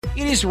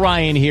It is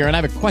Ryan here, and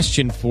I have a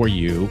question for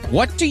you.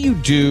 What do you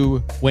do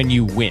when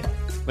you win?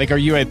 Like, are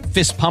you a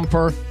fist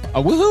pumper,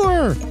 a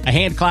woohooer, a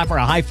hand clapper,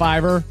 a high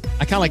fiver?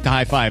 I kind of like the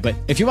high five, but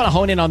if you want to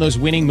hone in on those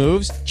winning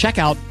moves, check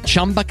out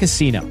Chumba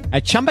Casino.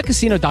 At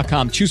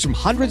ChumbaCasino.com, choose from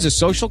hundreds of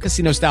social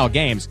casino-style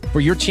games for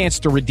your chance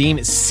to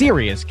redeem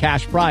serious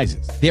cash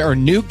prizes. There are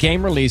new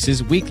game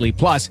releases weekly,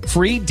 plus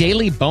free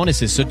daily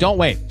bonuses. So don't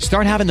wait.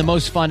 Start having the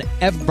most fun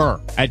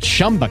ever at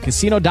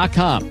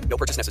ChumbaCasino.com. No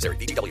purchase necessary.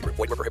 VGW Group.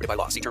 Void where prohibited by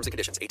law. See terms and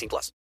conditions.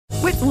 18+.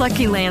 With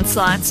Lucky Land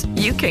Slots,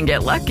 you can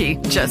get lucky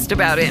just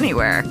about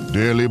anywhere.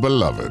 Dearly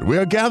beloved, we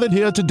are gathered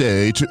here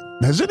today to...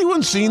 Has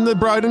anyone seen the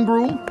bride and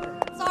groom?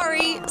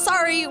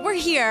 Sorry, we're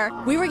here.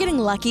 We were getting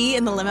lucky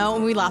in the limo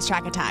and we lost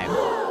track of time.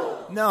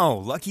 No,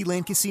 Lucky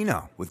Land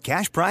Casino, with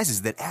cash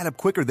prizes that add up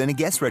quicker than a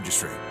guest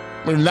registry.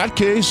 In that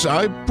case,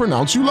 I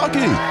pronounce you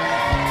lucky.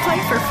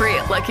 Play for free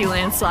at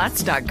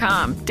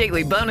LuckyLandSlots.com.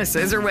 Daily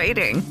bonuses are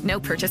waiting. No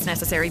purchase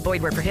necessary.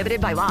 Void where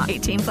prohibited by law.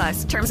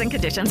 18+. Terms and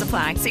conditions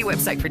apply. See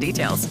website for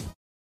details.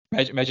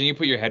 Imagine you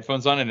put your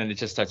headphones on and then it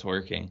just starts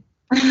working.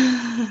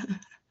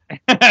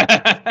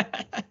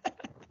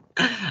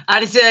 I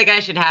just feel like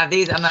I should have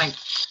these. I'm like,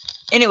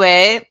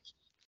 anyway.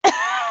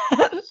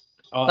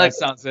 Oh, that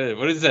sounds good.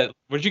 What is that?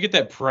 Where'd you get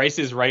that Price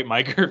is Right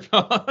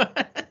microphone?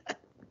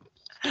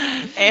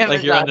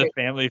 Like you're on the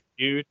Family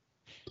Feud.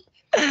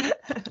 It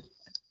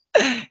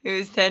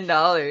was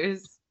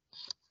 $10.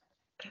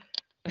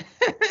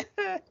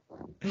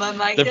 My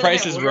mic. The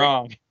price is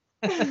wrong.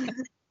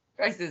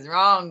 Price is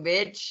wrong,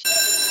 bitch.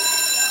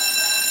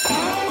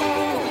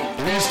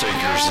 Please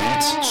take your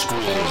seats. School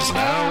is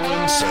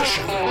now in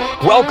session.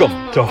 Welcome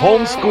to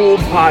Homeschool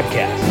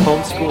Podcast.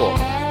 Homeschool.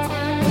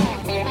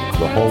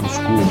 The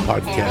Homeschool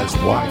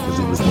Podcast. Why? Because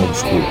he was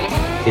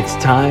homeschooled. It's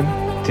time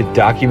to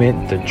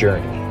document the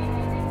journey.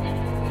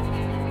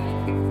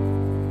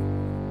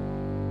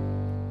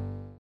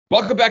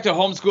 Welcome back to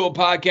Homeschool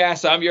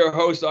Podcast. I'm your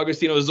host,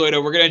 Augustino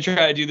Zoida. We're going to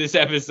try to do this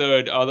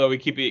episode, although we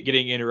keep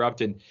getting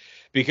interrupted,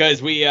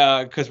 because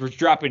we're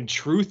dropping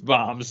truth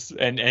bombs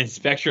and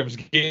Spectrum's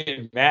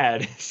getting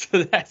mad.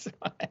 So that's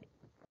why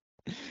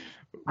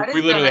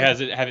we literally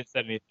haven't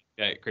said anything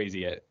that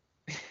crazy yet.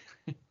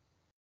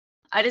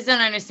 I just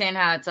don't understand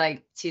how it's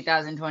like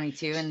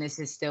 2022 and this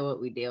is still what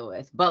we deal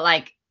with. But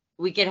like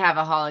we could have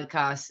a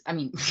Holocaust. I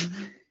mean,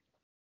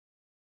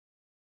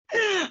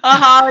 a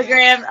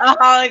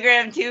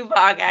hologram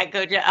Tupac at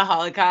Coach at a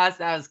Holocaust.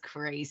 That was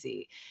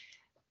crazy.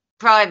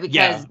 Probably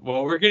because. Yeah.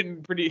 Well, we're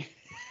getting pretty.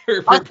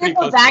 I'll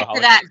go back to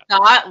that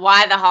thought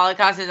why the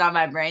Holocaust is on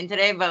my brain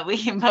today, but we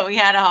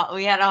had a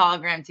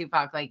hologram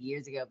Tupac like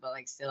years ago, but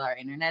like still our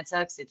internet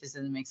sucks. It just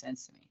doesn't make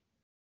sense to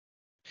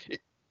me.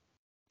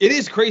 It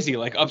is crazy.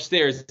 Like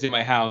upstairs in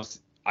my house,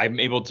 I'm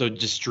able to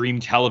just stream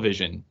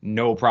television,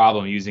 no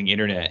problem using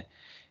internet.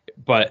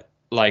 But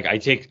like I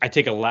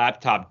take a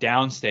laptop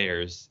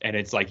downstairs and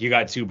it's like, you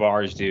got 2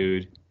 bars,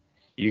 dude.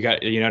 You know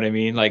what I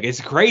mean? Like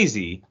it's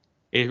crazy.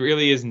 It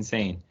really is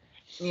insane.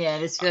 Yeah, I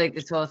just feel like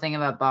this whole thing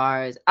about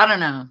bars. I don't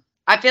know.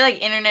 I feel like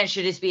internet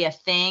should just be a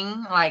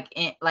thing, like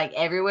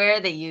everywhere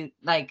that you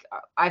like.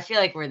 I feel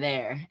like we're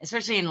there,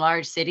 especially in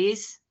large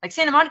cities. Like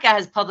Santa Monica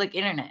has public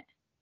internet.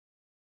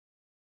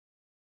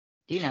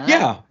 Do you know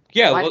that?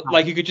 Yeah.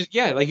 Like you could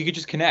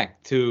just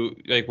connect to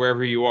like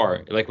wherever you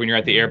are. Like when you're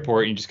at the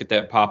airport, you just get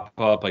that pop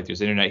up. Like there's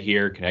internet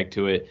here, connect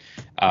to it.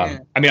 I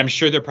mean, I'm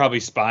sure they're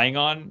probably spying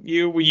on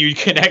you when you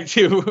connect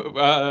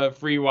to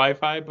free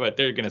Wi-Fi, but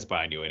they're gonna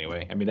spy on you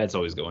anyway. I mean, that's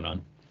always going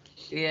on.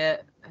 Yeah.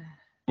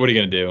 What are you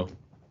gonna do?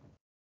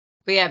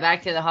 But yeah,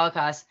 back to the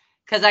Holocaust.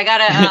 Cause I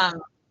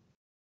gotta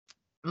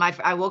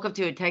I woke up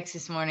to a text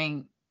this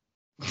morning.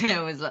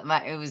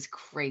 It was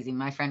crazy.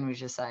 My friend was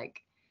just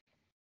like,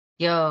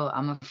 yo,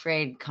 I'm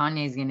afraid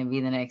Kanye's gonna be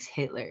the next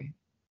Hitler.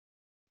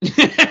 And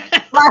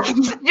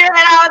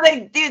I was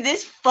like, dude,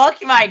 this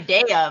fucked my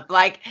day up.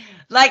 Like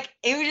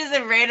it was just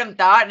a random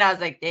thought, and I was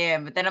like,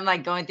 damn. But then I'm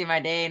like going through my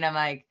day, and I'm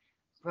like,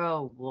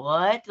 bro,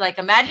 what? Like,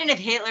 imagine if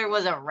Hitler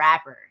was a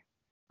rapper.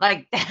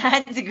 Like,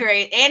 that's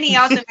great. And he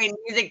also made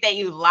music that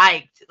you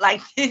liked.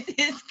 Like, this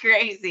is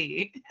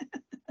crazy.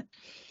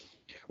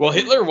 Well,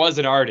 Hitler was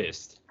an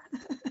artist,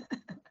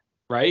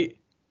 right?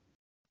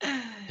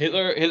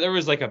 Hitler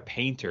was like a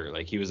painter.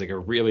 Like he was like a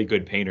really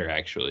good painter,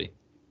 actually.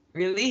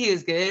 Really? He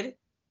was good?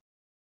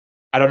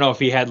 I don't know if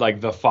he had like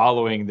the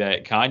following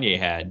that Kanye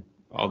had.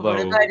 Although,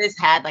 what if I just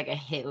had like a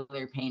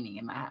Hitler painting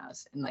in my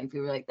house and like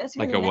people were like, "That's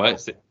really like a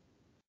nice." what?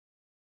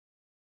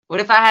 What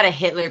if I had a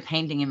Hitler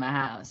painting in my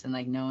house and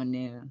like no one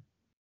knew?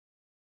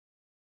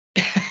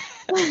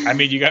 I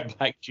mean, you got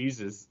Black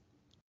Jesus.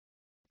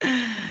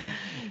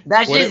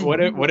 That's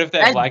what if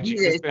that Black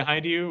Jesus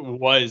behind you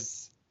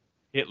was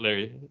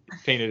Hitler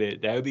painted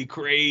it? That would be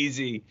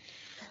crazy.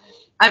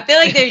 I feel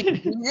like there's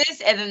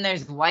Jesus and then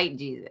there's white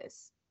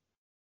Jesus.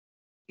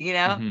 You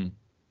know? Mm-hmm.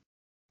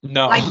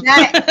 No. Like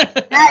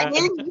that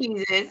is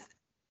Jesus.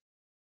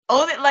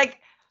 Only like,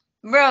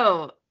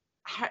 bro,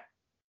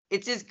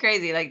 it's just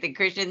crazy. Like the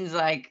Christians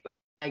like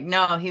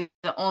no, he was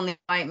the only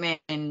white man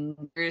in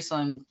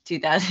Jerusalem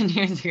 2,000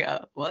 years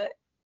ago. What?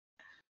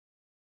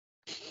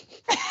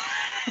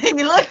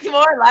 He looked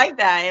more like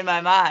that in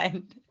my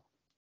mind.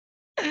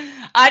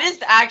 I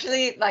just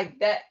actually like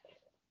that.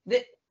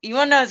 You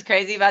want to know what's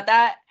crazy about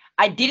that?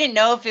 I didn't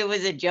know if it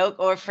was a joke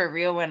or for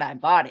real when I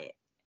bought it.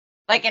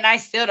 Like, and I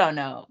still don't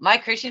know. My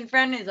Christian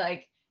friend is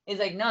like,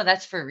 no,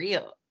 that's for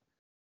real.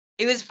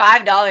 It was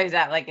 $5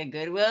 at like a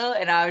Goodwill,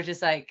 and I was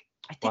just like,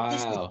 I think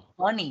this is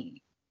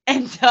funny,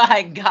 and so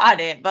I got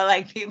it. But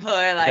like, people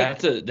are like,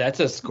 that's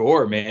a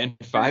score, man.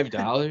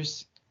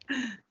 $5.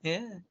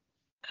 Yeah,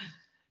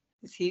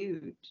 it's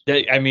huge.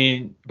 I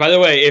mean, by the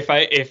way,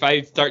 if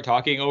I start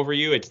talking over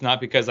you, it's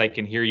not because I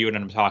can hear you and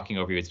I'm talking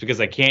over you. It's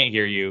because I can't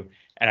hear you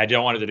and I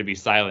don't want there to be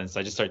silence. So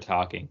I just start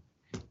talking.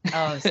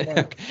 Oh,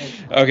 sick.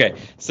 Okay.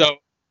 So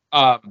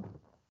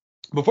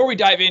before we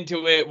dive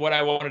into it, what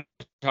I wanted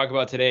to talk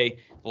about today,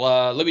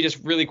 let me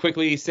just really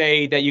quickly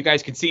say that you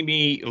guys can see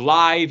me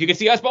live. You can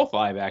see us both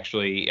live,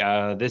 actually.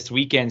 This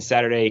weekend,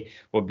 Saturday,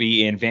 will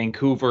be in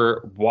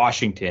Vancouver,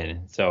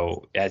 Washington.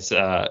 So that's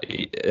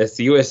the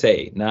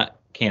USA, not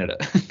Canada.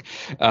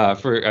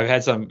 I've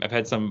had some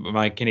of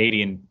my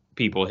Canadian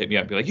people hit me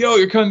up and be like, yo,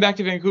 you're coming back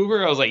to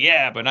Vancouver? I was like,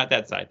 yeah, but not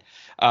that side.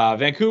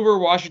 Vancouver,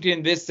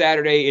 Washington, this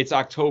Saturday. It's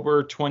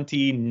October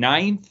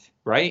 29th,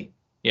 right?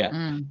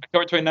 Yeah.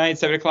 October 29th,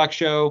 7 o'clock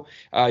show.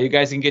 You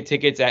guys can get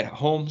tickets at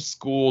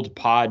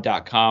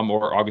homeschooledpod.com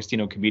or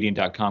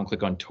augustinocomedian.com.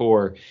 Click on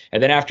tour.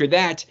 And then after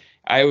that,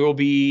 I will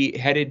be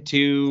headed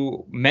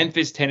to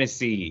Memphis,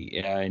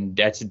 Tennessee. And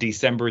that's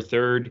December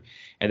 3rd.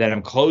 And then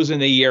I'm closing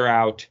the year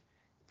out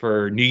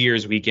for New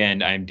Year's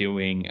weekend. I'm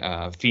doing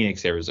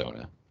Phoenix,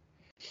 Arizona.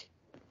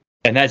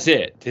 And that's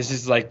it. This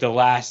is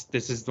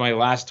my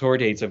last tour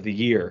dates of the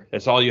year.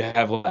 That's all you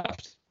have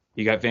left.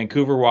 You got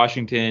Vancouver,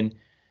 Washington,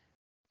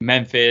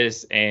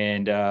 Memphis,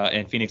 and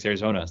Phoenix,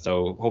 Arizona.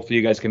 So hopefully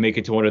you guys can make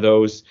it to one of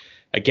those.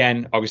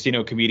 Again,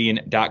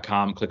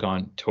 augustinocomedian.com. Click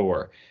on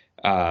tour.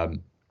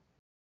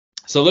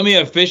 So let me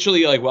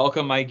officially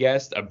welcome my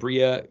guest.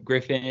 Abria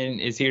Griffin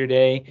is here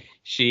today.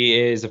 She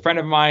is a friend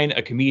of mine,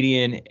 a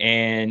comedian,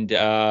 and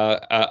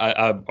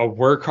a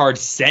work hard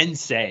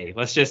sensei.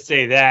 Let's just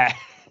say that.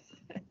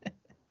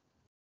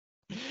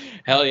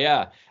 Hell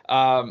yeah.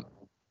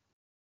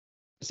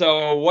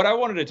 So what I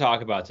wanted to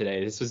talk about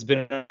today, this has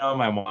been on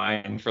my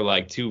mind for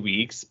like 2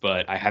 weeks,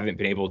 but I haven't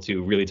been able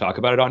to really talk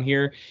about it on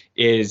here,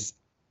 is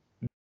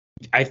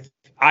I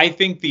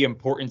think the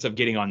importance of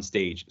getting on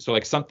stage. So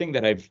like something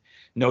that I've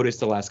noticed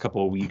the last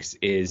couple of weeks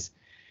is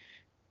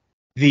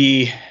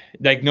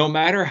no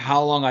matter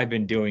how long I've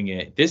been doing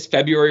it, this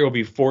February will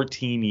be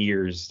 14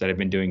 years that I've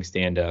been doing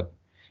stand-up.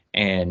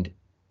 And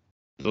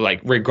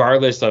like,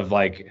 regardless of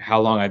like how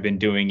long I've been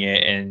doing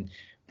it, and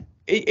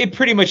it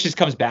pretty much just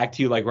comes back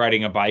to you like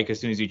riding a bike as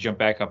soon as you jump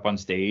back up on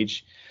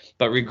stage.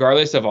 But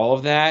regardless of all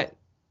of that,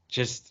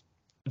 just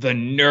the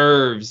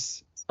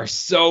nerves are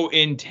so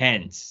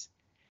intense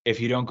if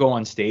you don't go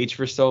on stage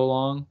for so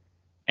long.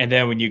 And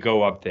then when you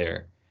go up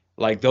there,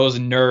 like those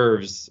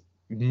nerves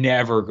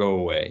never go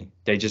away.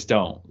 They just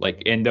don't.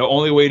 Like, and the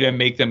only way to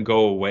make them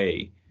go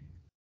away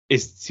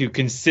is to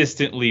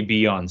consistently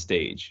be on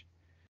stage.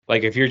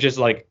 Like if you're just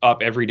like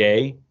up every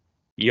day,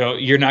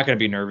 you're not going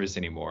to be nervous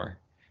anymore.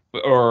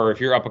 Or if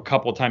you're up a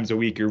couple times a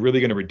week, you're really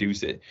going to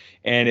reduce it.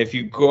 And if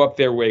you go up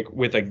there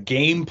with a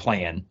game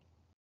plan,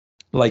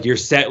 like your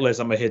set list,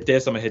 I'm going to hit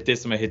this, I'm going to hit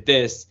this, I'm going to hit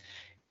this,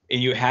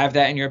 and you have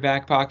that in your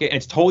back pocket, and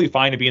it's totally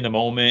fine to be in the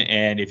moment.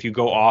 And if you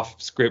go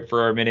off script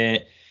for a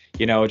minute,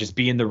 just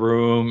be in the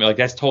room, like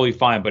that's totally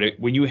fine. But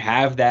when you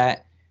have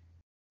that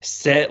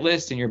set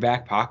list in your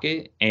back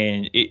pocket,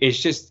 and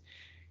it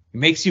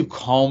makes you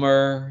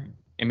calmer,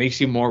 it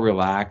makes you more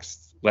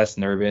relaxed, less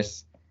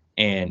nervous.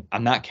 And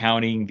I'm not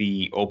counting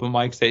the open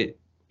mics that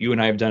you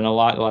and I have done a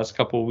lot the last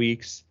couple of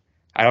weeks.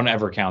 I don't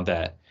ever count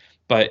that.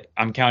 But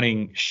I'm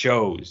counting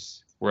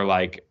shows where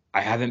like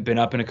I haven't been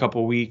up in a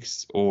couple of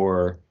weeks,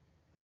 or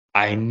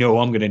I know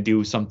I'm going to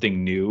do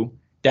something new.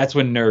 That's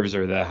when nerves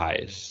are the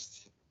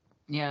highest.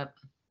 Yep.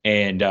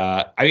 And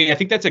I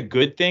think that's a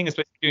good thing,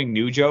 especially doing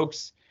new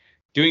jokes.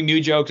 Doing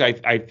new jokes,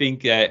 I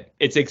think that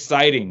it's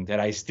exciting that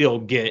I still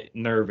get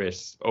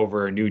nervous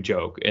over a new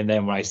joke. And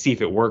then when I see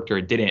if it worked or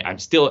it didn't, I'm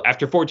still,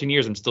 after 14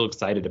 years, I'm still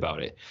excited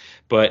about it.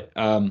 But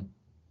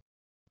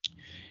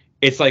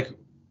it's like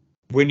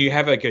when you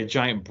have like a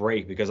giant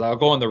break, because I'll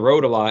go on the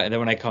road a lot. And then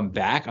when I come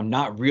back, I'm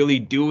not really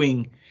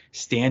doing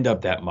stand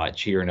up that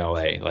much here in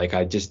LA. Like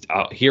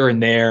here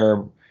and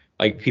there,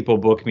 like people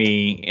book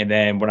me. And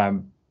then when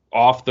I'm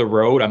off the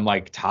road, I'm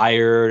like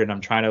tired and I'm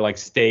trying to like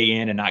stay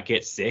in and not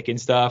get sick and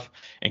stuff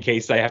in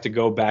case I have to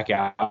go back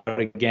out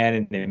again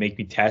and they make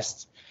me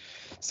test.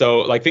 So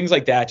like things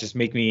like that just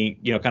make me,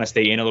 kind of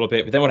stay in a little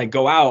bit. But then when I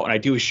go out and I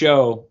do a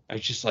show, I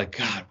just like,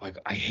 God, like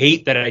I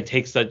hate that I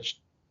take such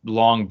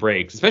long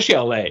breaks, especially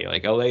LA.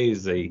 Like LA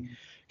is a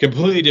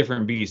completely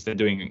different beast than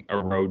doing a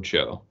road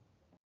show.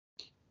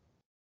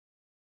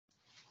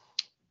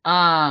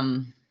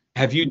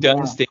 Have you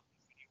done stage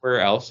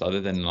anywhere else other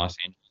than Los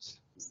Angeles?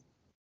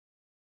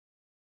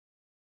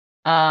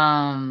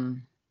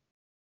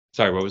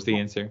 Sorry, what was the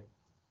answer?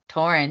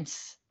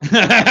 Torrance.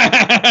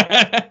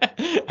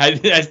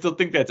 I still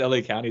think that's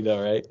LA County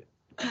though, right?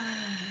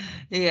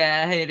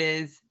 Yeah, it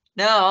is.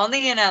 No,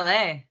 only in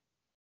LA.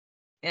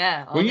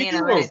 Yeah, When only you in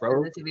do LA. a So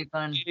road this would be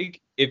fun.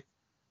 gig, it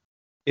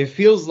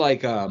feels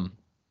like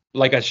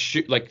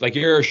like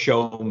you're a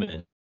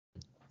showman.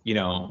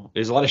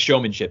 There's a lot of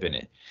showmanship in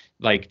it.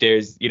 Like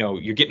there's,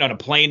 you're getting on a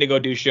plane to go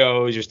do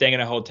shows, you're staying in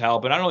a hotel,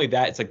 but not only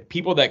that, it's like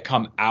people that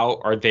come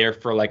out are there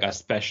for like a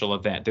special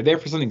event. They're there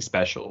for something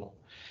special.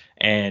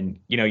 And,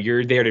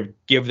 you're there to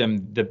give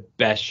them the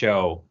best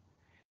show.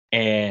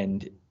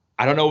 And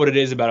I don't know what it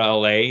is about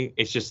LA.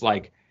 It's just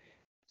like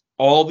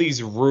all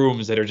these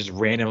rooms that are just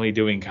randomly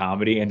doing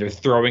comedy and they're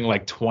throwing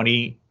like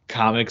 20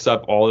 comics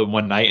up all in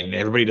one night and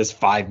everybody does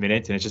 5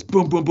 minutes and it's just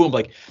boom, boom, boom.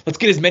 Like, let's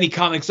get as many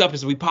comics up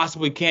as we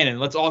possibly can and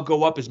let's all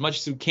go up as much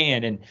as we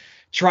can and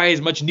try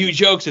as much new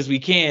jokes as we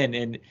can.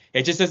 And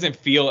it just doesn't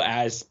feel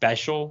as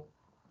special.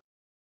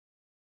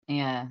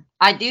 Yeah.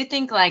 I do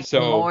think like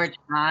more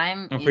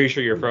time. I'm pretty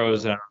sure you're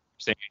frozen. I don't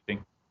say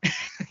anything.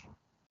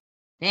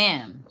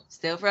 Damn.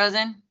 Still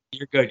frozen?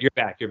 You're good. You're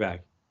back. You're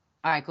back.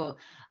 All right, cool.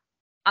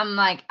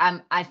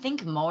 I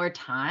think more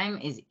time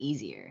is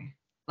easier.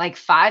 Like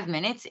 5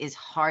 minutes is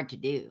hard to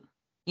do,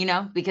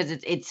 because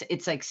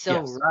it's like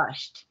so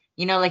rushed.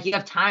 Like you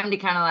have time to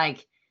kind of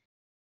like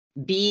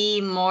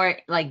be more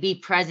like be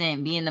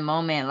present, be in the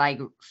moment,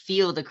 like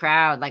feel the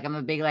crowd. Like I'm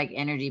a big like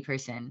energy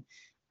person.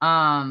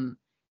 And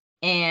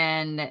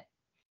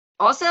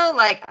also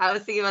like I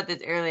was thinking about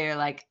this earlier,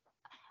 like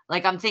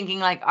I'm thinking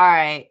like, all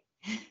right,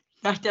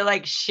 not to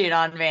like shit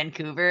on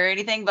Vancouver or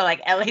anything, but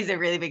like LA is a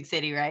really big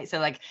city, right? So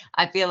like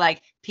I feel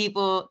like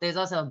there's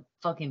also a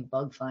fucking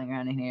bug flying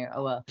around in here.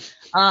 Oh well.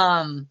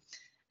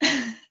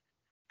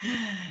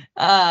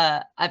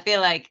 I feel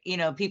like,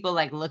 people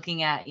like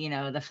looking at,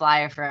 the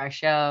flyer for our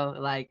show,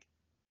 like,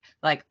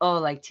 oh,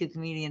 like 2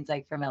 comedians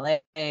like from LA.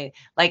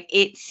 Like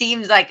it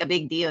seems like a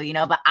big deal,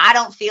 but I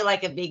don't feel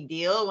like a big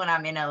deal when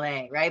I'm in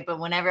LA, right? But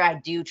whenever I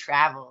do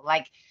travel,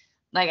 like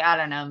I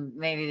don't know,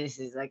 maybe this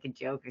is like a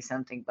joke or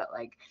something, but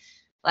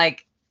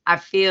like I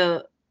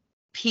feel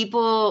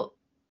people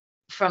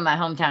from my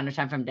hometown, which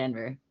I'm from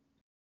Denver,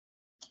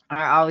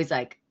 are always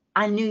like,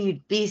 I knew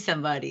you'd be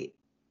somebody.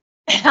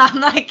 And I'm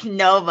like,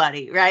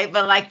 nobody, right?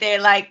 But like they're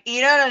like,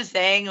 you know what I'm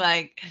saying?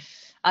 Like,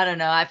 I don't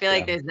know. I feel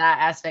like there's that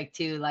aspect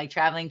too. Like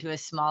traveling to a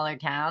smaller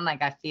town,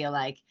 like I feel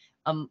like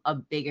a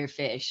bigger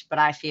fish, but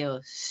I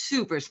feel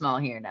super small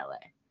here in LA.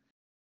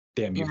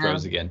 Damn, you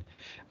froze again.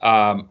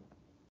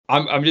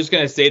 I'm just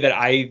gonna say that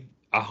I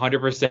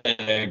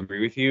 100%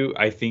 agree with you.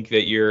 I think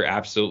that you're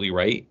absolutely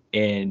right.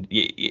 And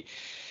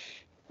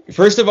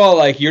first of all,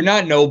 like you're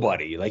not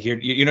nobody. Like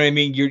you know what I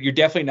mean. You're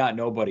definitely not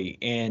nobody.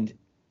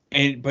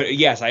 But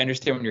yes, I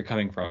understand where you're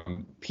coming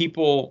from.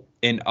 People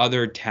in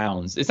other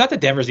towns. It's not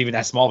that Denver's even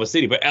that small of a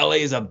city, but LA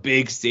is a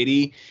big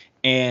city,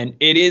 and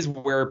it is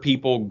where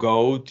people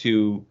go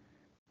to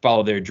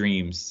follow their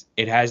dreams.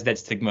 It has that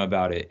stigma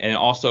about it, and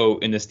also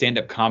in the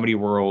stand-up comedy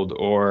world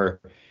or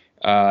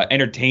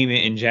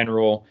entertainment in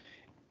general,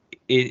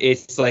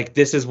 it's like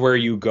this is where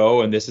you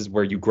go and this is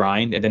where you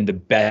grind, and then the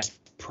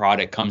best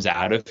product comes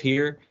out of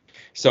here.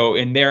 So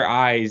in their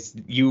eyes,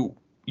 you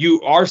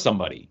are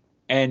somebody.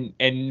 And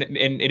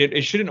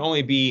it shouldn't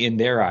only be in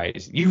their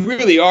eyes. You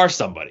really are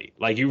somebody.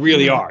 Like you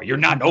really are. You're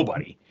not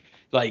nobody.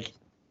 Like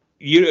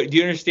do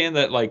you understand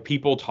that like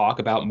people talk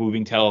about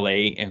moving to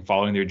LA and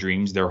following their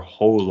dreams their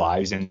whole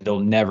lives and they'll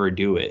never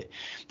do it.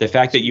 The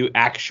fact that you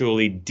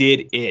actually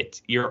did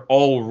it, you're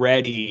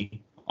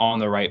already on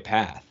the right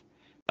path.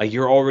 Like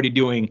you're already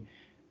doing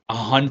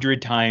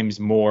 100 times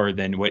more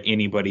than what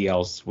anybody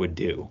else would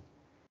do.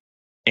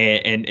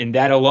 And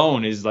that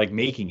alone is like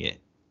making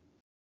it.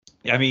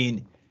 I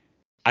mean,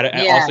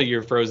 also,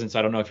 you're frozen, so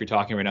I don't know if you're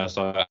talking right now.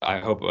 So I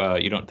hope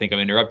you don't think I'm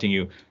interrupting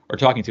you or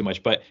talking too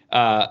much. But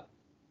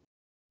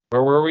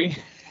where were we?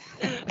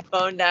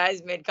 Phone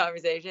dies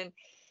mid-conversation.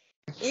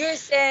 You were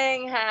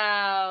saying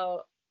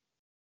how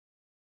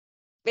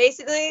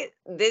basically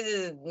this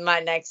is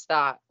my next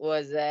thought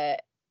was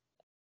that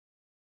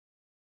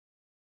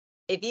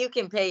if you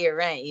can pay your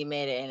rent, you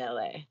made it in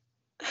LA.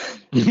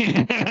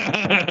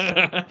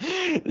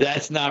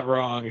 That's not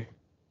wrong.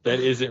 That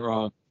isn't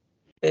wrong.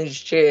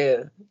 It's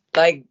true.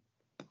 Like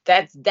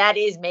that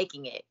is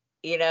making it,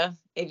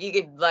 if you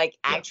could like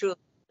actually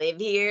live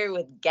here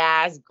with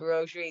gas,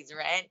 groceries,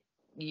 rent,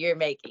 you're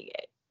making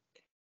it.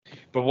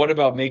 But what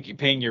about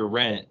paying your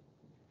rent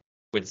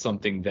with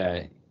something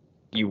that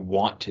you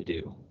want to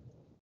do?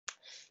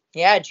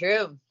 Yeah,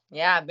 true.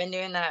 Yeah, I've been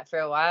doing that for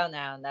a while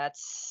now, and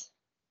that's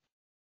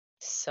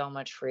so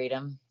much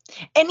freedom.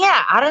 And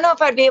yeah, I don't know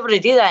if I'd be able to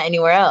do that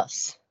anywhere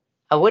else.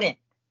 I wouldn't.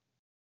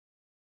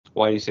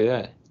 Why do you say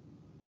that?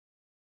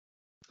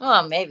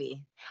 Well,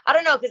 maybe. I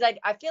don't know, because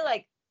I feel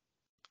like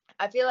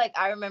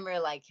I remember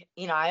like,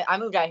 I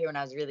moved out here when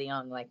I was really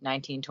young, like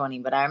 19, 20,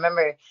 but I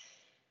remember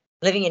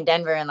living in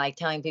Denver and like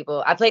telling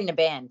people I played in a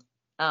band.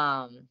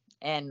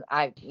 And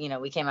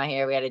we came out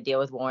here, we had to deal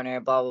with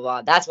Warner, blah, blah,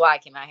 blah. That's why I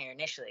came out here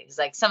initially. It's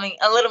like something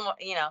a little more,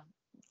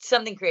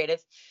 something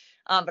creative.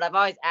 But I've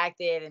always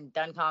acted and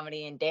done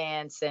comedy and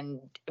dance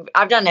and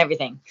I've done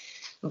everything.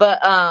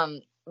 But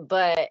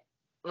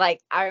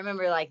like I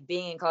remember like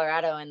being in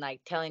Colorado and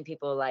like telling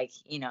people like,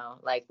 you know,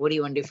 like what do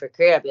you want to do for a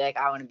career? I'd be like,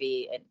 I want to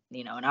be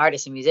an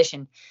artist and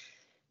musician.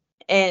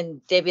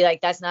 And they'd be like,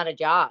 that's not a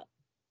job,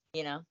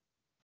 you know?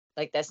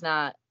 Like that's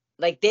not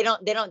like they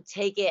don't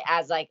take it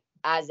as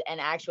an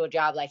actual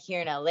job. Like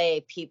here in LA,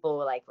 people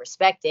like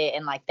respect it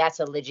and like that's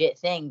a legit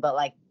thing, but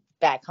like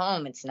back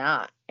home it's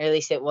not. Or at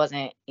least it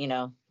wasn't,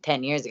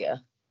 10 years ago.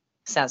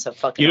 Sounds so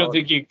fucking You don't old.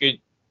 think you could?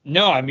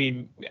 No, I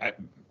mean,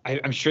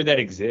 I'm sure that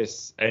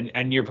exists,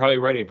 and you're probably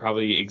right. It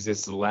probably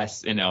exists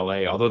less in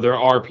LA, although there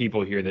are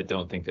people here that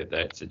don't think that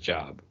that's a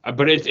job.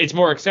 But it's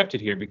more accepted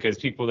here because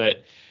people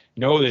that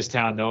know this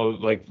town know,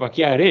 like, fuck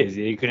yeah, it is.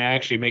 You can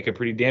actually make a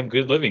pretty damn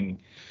good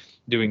living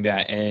doing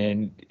that,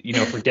 and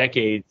for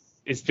decades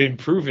it's been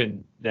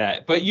proven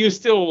that. But you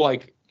still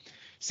like,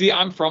 see,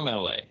 I'm from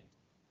LA,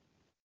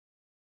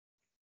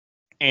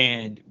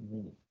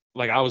 and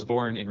like I was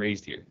born and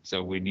raised here,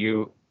 so when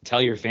you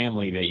tell your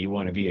family that you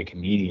want to be a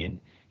comedian,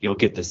 you'll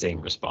get the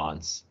same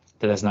response.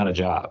 That's not a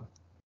job,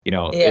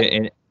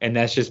 Yeah. and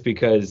that's just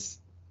because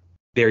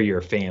they're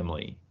your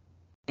family.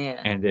 Yeah.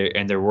 And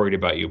they're worried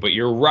about you. But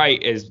you're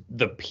right, as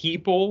the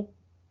people,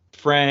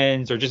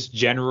 friends, or just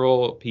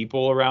general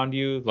people around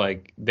you,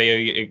 like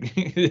they're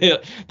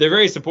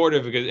very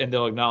supportive and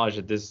they'll acknowledge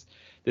that this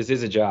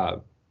is a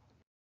job.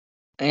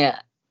 Yeah.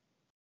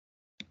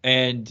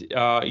 And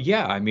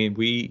yeah, I mean,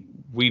 we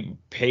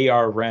pay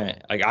our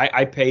rent. Like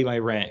I pay my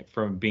rent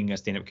from being a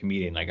stand-up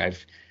comedian. Like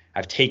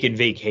I've taken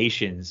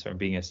vacations from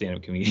being a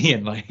stand-up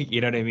comedian. Like,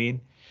 you know what I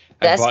mean?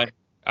 I bought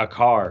a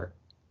car.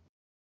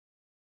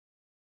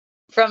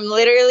 From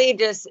literally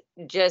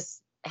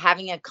just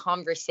having a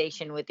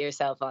conversation with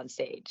yourself on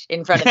stage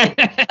in front of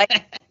people.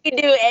 Like you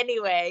do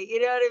anyway. You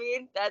know what I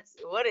mean? That's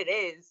what it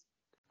is.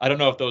 I don't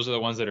know if those are the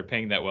ones that are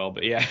paying that well,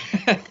 but yeah.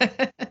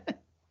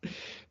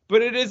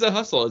 But it is a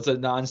hustle. It's a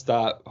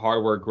nonstop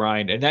hard work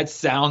grind. And that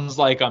sounds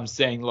like I'm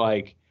saying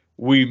like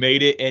we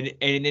made it, and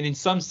in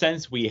some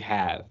sense we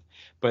have.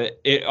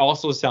 But it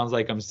also sounds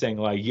like I'm saying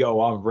like,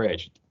 yo, I'm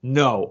rich.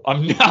 No,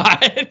 I'm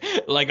not.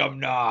 Like I'm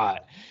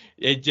not.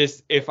 It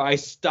just, if I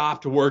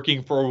stopped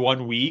working for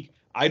 1 week,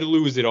 I'd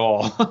lose it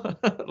all.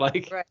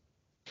 Like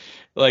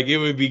it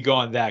would be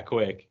gone that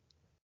quick.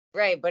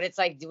 Right, but it's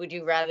like, would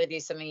you rather do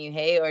something you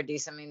hate or do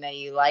something that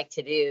you like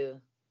to do?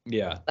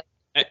 Yeah.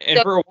 And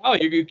for a while,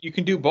 you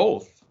can do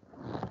both.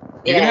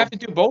 You're going to have to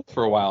do both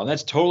for a while, and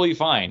that's totally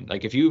fine.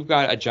 Like, if you've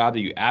got a job that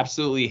you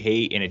absolutely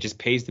hate and it just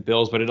pays the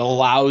bills, but it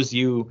allows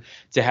you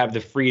to have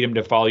the freedom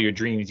to follow your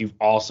dreams, you've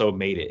also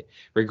made it.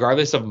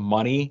 Regardless of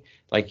money,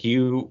 like,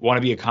 you want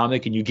to be a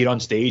comic and you get on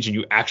stage and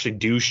you actually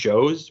do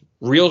shows,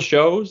 real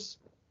shows,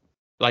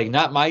 like,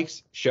 not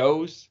mics,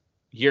 shows,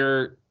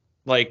 you're,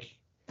 like,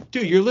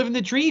 dude, you're living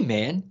the dream,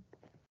 man.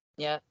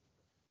 Yeah.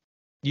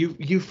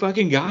 You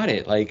fucking got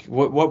it. Like,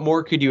 what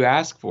more could you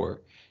ask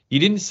for? You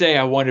didn't say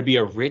I want to be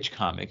a rich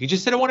comic. You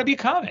just said I want to be a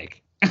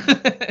comic.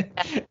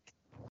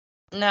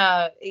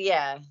 No,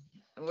 yeah,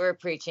 we're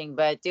preaching,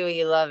 but do what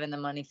you love and the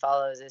money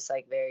follows. It's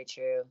like very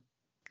true.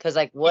 Because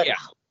like, what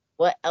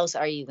else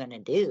are you gonna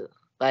do?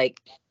 Like,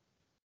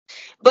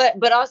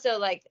 but also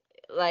like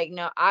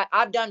no,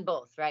 I've done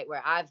both, right?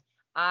 Where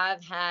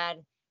I've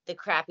had the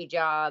crappy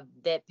job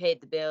that paid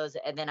the bills,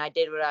 and then I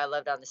did what I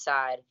loved on the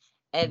side,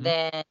 and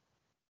then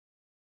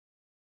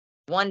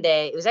one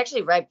day, it was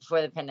actually right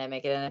before the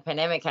pandemic, and then the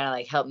pandemic kind of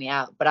like helped me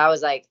out. But I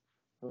was like,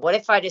 what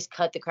if I just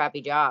cut the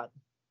crappy job?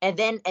 And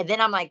then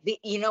I'm like,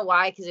 you know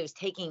why? Because it was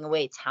taking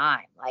away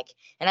time. Like,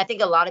 and I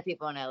think a lot of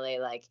people in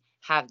LA like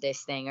have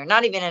this thing, or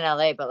not even in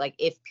LA, but like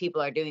if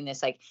people are doing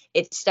this, like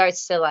it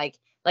starts to like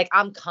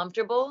I'm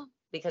comfortable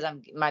because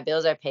my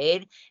bills are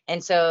paid,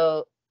 and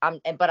so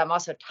but I'm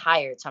also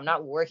tired, so I'm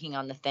not working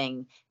on the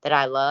thing that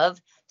I love.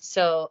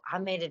 So I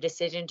made a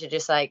decision to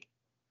just like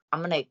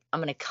I'm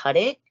gonna cut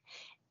it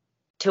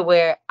to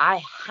where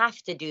I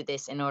have to do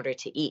this in order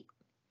to eat.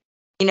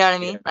 You know what I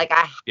mean? Like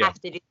I have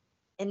to do,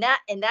 and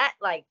that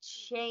like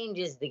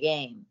changes the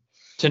game.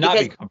 To not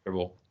be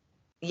comfortable.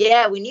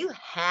 Yeah, when you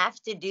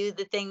have to do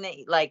the thing that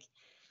like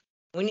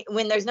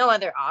when there's no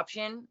other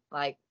option,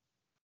 like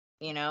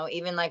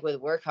even like with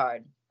Work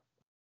Hard,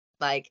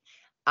 like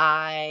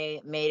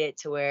I made it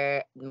to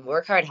where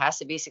Work Hard has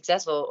to be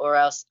successful or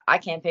else I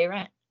can't pay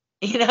rent.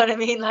 You know what I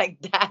mean? Like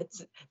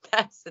that's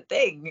the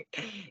thing.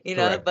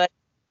 Correct.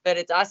 But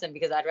it's awesome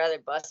because I'd rather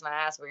bust my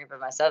ass working for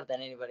myself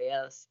than anybody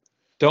else.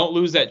 Don't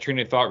lose that train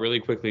of thought. Really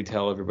quickly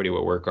tell everybody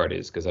what Work Hard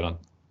is, because I don't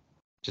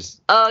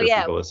just. Oh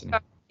yeah, Work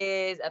Hard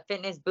is a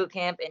fitness boot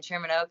camp in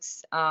Sherman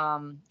Oaks.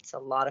 It's a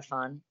lot of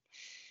fun.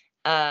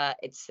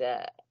 It's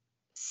now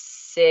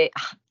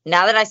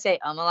that I say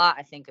a lot,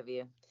 I think of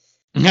you.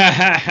 It's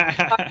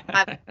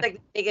like the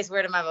biggest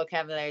word in my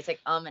vocabulary. It's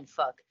like and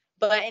fuck.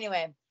 But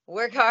anyway.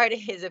 Work Hard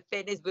is a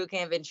fitness boot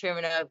camp in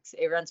Sherman Oaks.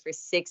 It runs for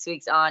 6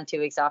 weeks on, 2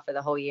 weeks off for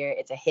the whole year.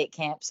 It's a HIIT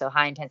camp, so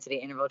high intensity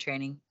interval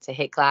training. It's a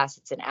HIIT class.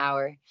 It's an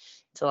hour.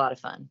 It's a lot of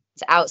fun.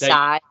 It's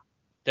outside.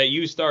 That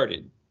you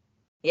started.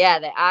 Yeah,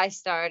 that I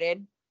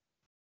started.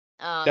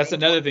 That's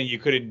another thing you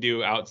couldn't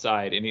do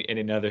outside in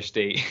another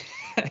state.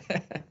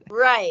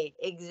 Right,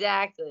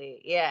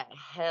 exactly. Yeah,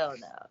 hell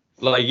no.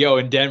 Like, yo,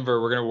 in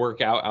Denver, we're gonna work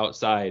out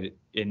outside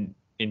in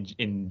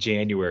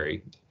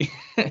January.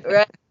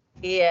 Right.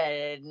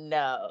 Yeah,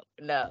 no.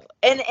 And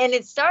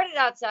it started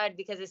outside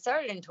because it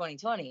started in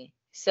 2020.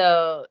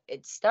 So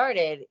it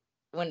started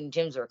when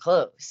gyms were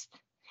closed.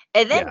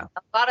 And then a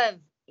lot of,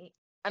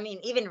 I mean,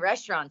 even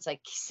restaurants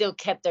like still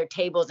kept their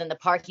tables in the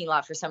parking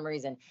lot for some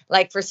reason.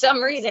 Like for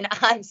some reason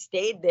I've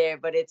stayed there,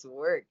 but it's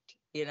worked,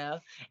 you know?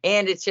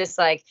 And it's just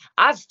like,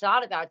 I've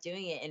thought about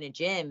doing it in a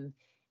gym,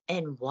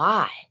 and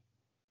why?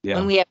 Yeah.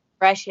 When we have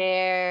fresh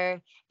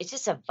air, it's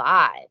just a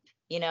vibe,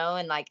 you know?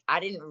 And like, I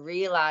didn't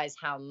realize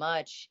how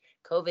much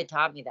COVID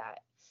taught me that,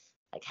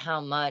 like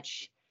how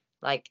much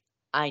like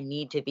I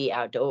need to be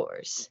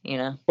outdoors, you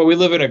know? But we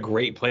live in a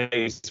great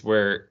place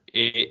where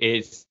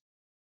it's,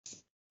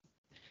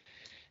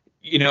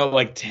 you know,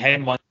 like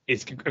 10 months,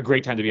 it's a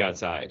great time to be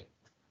outside.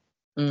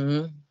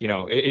 Mm-hmm. You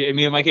know, I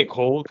mean, it might get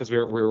cold because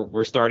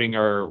we're starting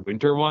our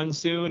winter one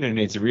soon, and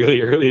it's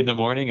really early in the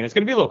morning, and it's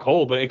going to be a little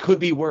cold, but it could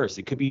be worse.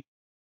 It could be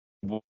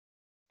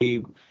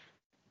way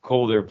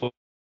colder.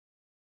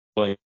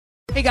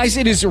 Hey guys,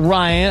 it is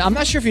Ryan. I'm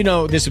not sure if you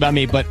know this about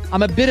me, but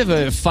I'm a bit of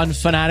a fun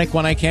fanatic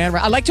when I can.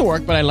 I like to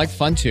work, but I like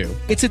fun too.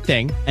 It's a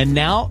thing. And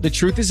now the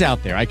truth is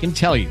out there. I can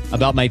tell you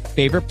about my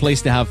favorite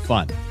place to have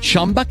fun.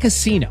 Chumba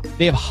Casino.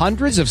 They have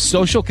hundreds of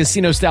social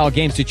casino style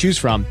games to choose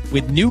from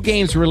with new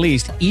games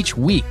released each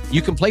week.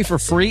 You can play for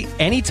free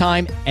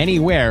anytime,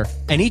 anywhere.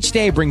 And each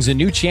day brings a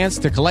new chance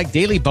to collect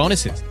daily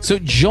bonuses. So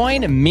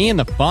join me in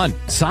the fun.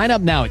 Sign up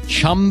now at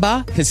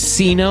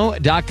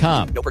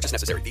ChumbaCasino.com. No purchase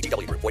necessary.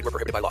 VGW Group. Void where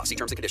prohibited by law. See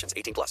terms and conditions.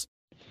 18+.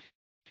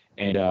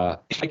 And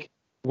like,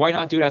 why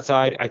not do it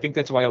outside? I think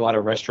that's why a lot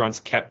of restaurants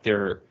kept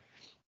their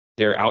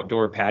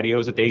outdoor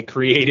patios that they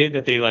created,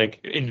 that they like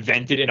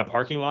invented in a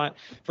parking lot.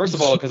 First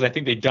of all, because I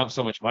think they dumped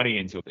so much money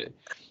into it.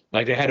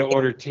 Like they had to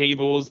order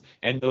tables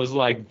and those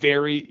like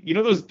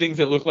those things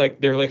that look like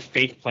they're like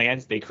fake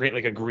plants. They create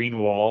like a green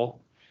wall.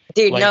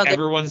 Dude, like no,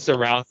 everyone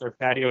surrounds their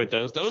patio with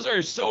those. Those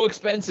are so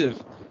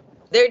expensive.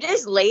 They're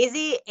just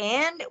lazy,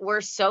 and we're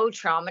so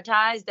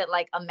traumatized that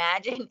like,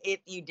 imagine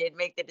if you did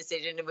make the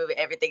decision to move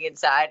everything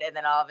inside and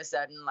then all of a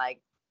sudden like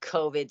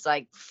COVID's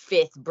like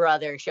fifth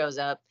brother shows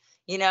up,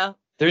 you know?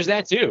 There's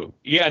that too.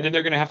 Yeah, and then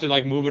they're gonna have to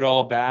like move it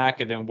all back,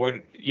 and then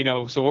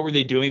so what were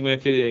they doing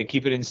with it? They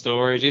keep it in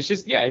storage. It's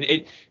just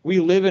we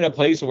live in a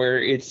place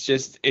where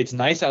it's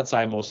nice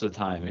outside most of the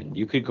time, and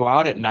you could go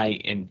out at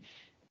night and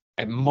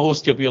at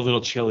most you'll be a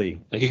little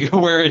chilly. Like you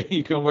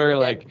can wear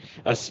like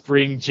a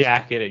spring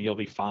jacket and you'll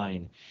be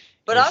fine.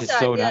 But and also it's just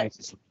so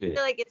nice. I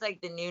feel like it's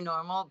like the new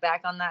normal.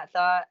 Back on that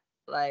thought,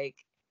 like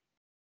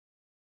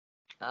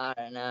I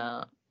don't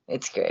know.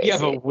 It's crazy. Yeah,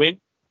 but when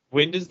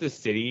does the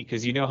city,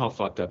 because you know how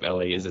fucked up LA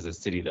is as a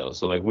city though,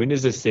 so like when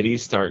does the city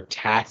start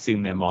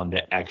taxing them on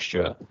the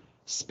extra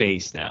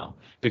space now?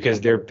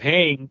 Because they're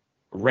paying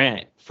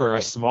rent for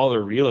a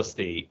smaller real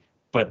estate,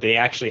 but they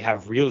actually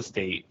have real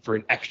estate for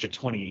an extra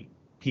 20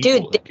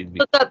 people. Dude,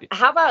 look up,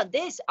 how about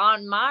this?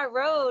 On my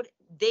road,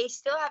 they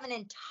still have an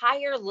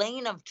entire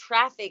lane of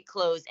traffic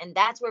closed, and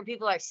that's where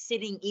people are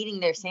sitting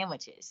eating their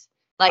sandwiches.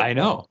 Like I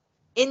know.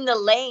 In the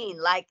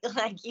lane, like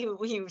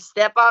you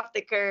step off the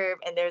curb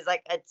and there's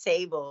like a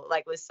table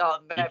like with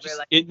salt and pepper,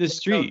 like in the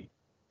street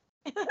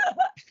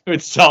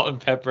with salt and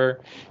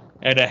pepper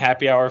and a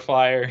happy hour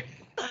flyer.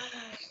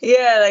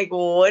 Yeah, like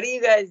what are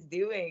you guys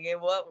doing? In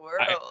what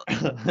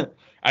world?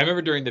 I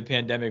remember during the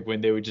pandemic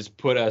when they would just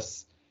put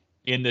us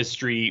in the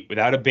street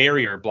without a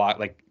barrier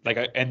block,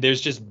 and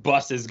there's just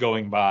buses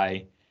going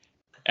by,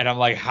 and I'm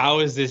like, how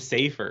is this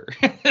safer?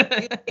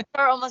 Pixar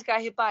almost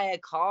got hit by a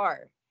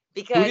car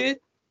because who did?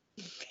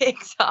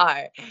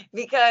 Pixar,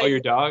 because your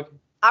dog?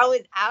 I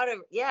was at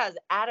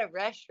a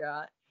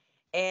restaurant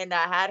and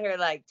I had her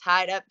like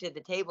tied up to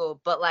the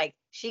table, but like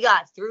she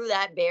got through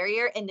that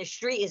barrier and the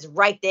street is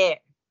right there.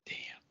 Damn.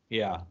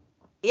 Yeah.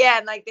 Yeah,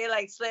 and like they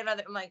like slammed on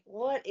it. I'm like,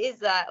 what is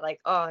that? Like,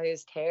 oh, it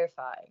was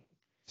terrifying.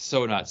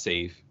 So not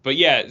safe. But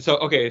yeah,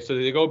 so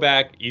they go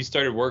back, you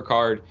started work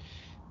hard,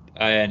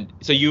 and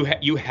so you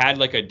had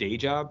like a day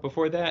job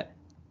before that?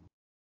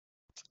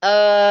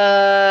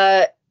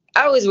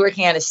 I was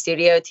working at a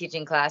studio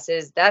teaching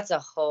classes. I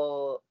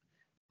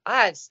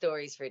have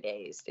stories for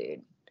days,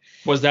 dude.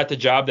 Was that the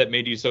job that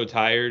made you so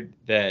tired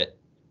that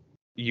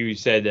you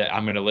said that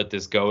I'm going to let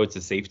this go? It's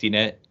a safety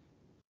net.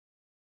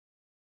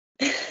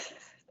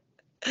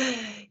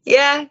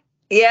 Yeah.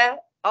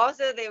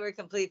 Also, they were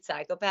complete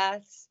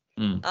psychopaths.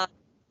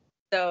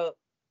 So,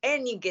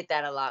 and you get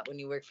that a lot when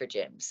you work for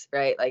gyms,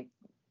 right? Like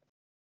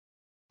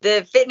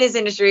the fitness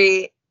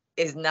industry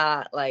is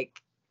not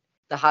like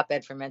the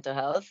hotbed for mental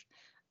health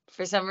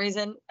for some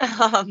reason.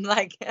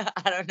 Like,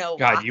 I don't know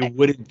God, why. you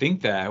wouldn't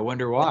think that. I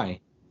wonder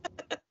why.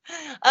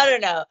 I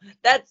don't know.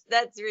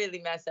 That's really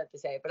messed up to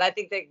say, but I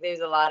think that there's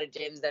a lot of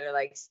gyms that are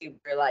like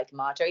super like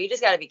macho. You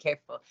just got to be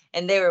careful.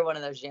 And they were one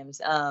of those gyms.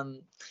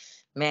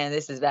 Man,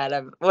 this is bad.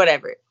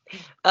 Whatever. We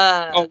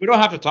don't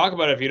have to talk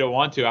about it if you don't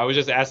want to. I was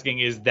just asking,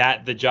 is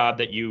that the job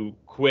that you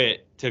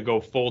quit to go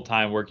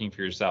full-time working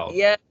for yourself?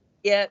 Yeah.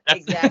 Yep,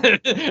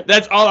 exactly.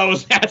 That's all I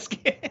was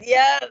asking.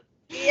 Yep.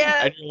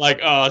 Yeah. And you're like,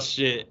 oh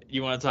shit,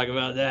 you want to talk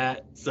about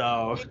that?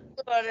 So.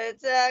 Want to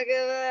talk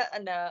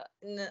about?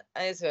 No,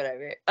 it's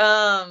whatever.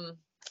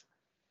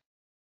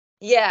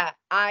 Yeah,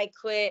 I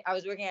quit. I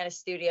was working at a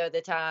studio at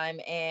the time,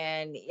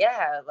 and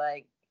yeah,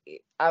 like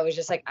I was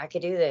just like, I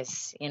could do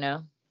this,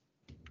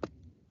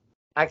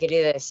 I could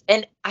do this.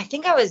 And I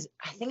think I was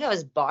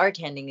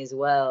bartending as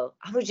well.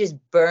 I was just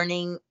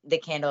burning the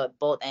candle at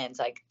both ends,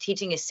 like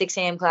teaching a 6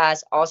 a.m.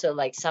 class. Also,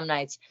 like some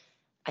nights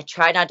I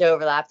tried not to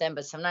overlap them,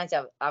 but some nights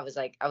I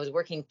was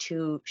working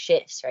 2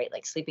 shifts, right?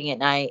 Like sleeping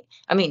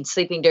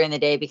during the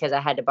day because I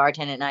had to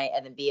bartend at night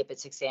and then be up at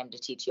 6 a.m. to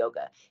teach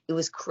yoga. It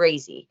was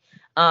crazy.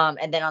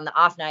 And then on the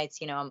off nights,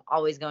 I'm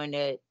always going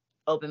to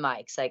open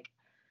mics. Like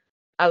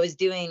I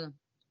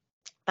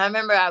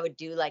remember I would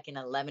do like an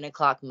 11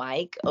 o'clock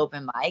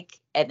open mic,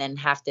 and then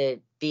have to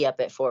be up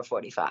at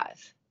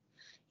 4:45.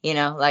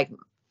 Like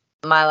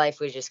my life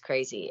was just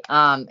crazy.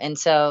 And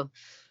so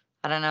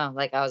I don't know,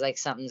 like I was like,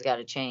 something's got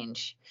to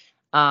change.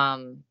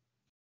 And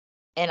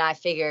I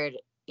figured,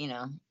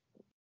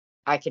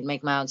 I could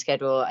make my own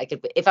schedule.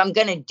 If I'm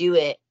going to do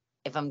it,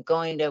 if I'm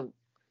going to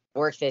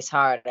work this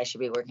hard, I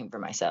should be working for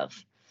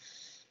myself.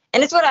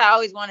 And it's what I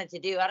always wanted to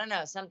do. I don't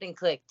know. Something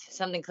clicked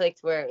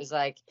where it was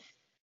like,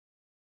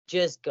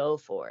 just go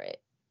for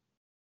it.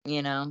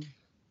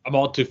 I'm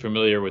all too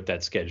familiar with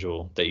that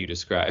schedule that you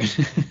described.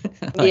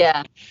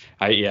 Yeah.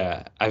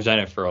 I've done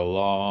it for a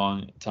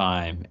long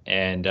time.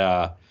 And,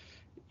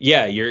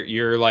 yeah,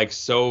 you're like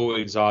so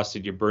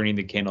exhausted. You're burning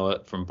the candle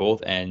from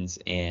both ends,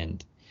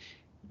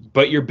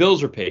 but your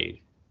bills are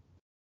paid.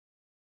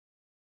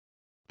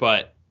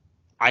 But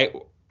I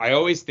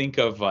always think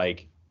of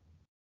like,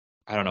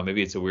 I don't know,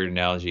 maybe it's a weird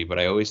analogy, but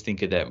I always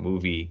think of that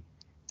movie,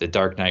 The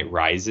Dark Knight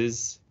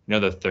Rises.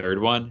 The third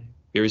one.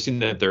 You ever seen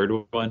the third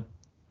one?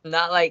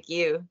 Not like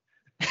you.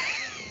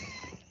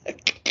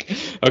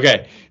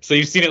 Okay, so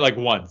you've seen it like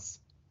once.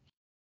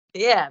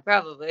 Yeah,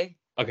 probably.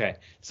 Okay,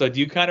 so do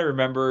you kind of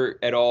remember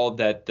at all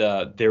that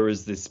there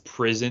was this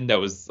prison that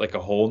was like a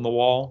hole in the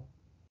wall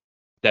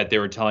that they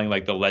were telling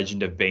like the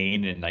legend of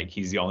Bane, and like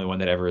he's the only one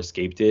that ever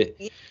escaped it?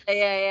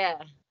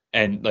 Yeah.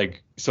 And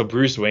like, so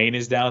Bruce Wayne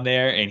is down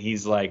there, and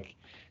he's like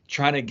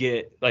trying to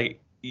get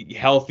like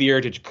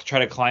healthier to try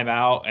to climb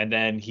out, and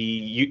then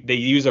they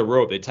use a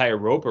rope. They tie a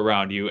rope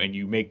around you, and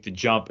you make the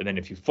jump, and then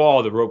if you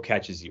fall, the rope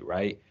catches you,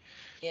 right?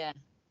 Yeah.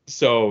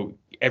 So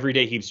every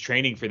day he's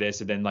training for this,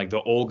 and then like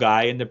the old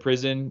guy in the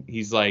prison,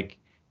 he's like,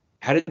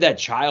 how did the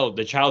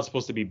child's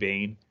supposed to be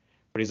Bane,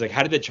 but he's like,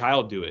 how did the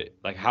child do it?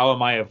 Like, how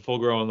am I a full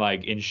grown,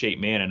 like in shape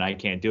man and I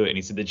can't do it? And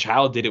he said the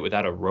child did it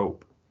without a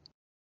rope.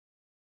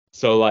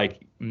 So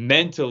like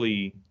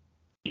mentally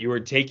you were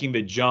taking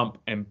the jump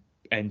and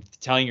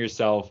telling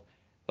yourself,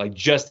 like,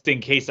 just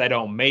in case I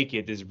don't make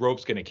it, this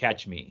rope's going to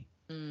catch me.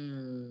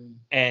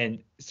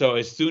 And so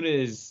as soon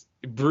as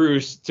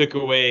Bruce took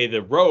away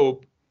the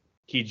rope,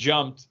 he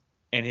jumped,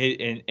 and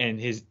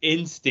his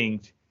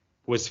instinct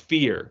was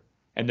fear.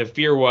 And the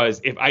fear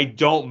was, if I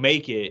don't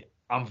make it,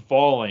 I'm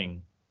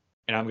falling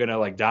and I'm going to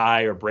like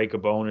die or break a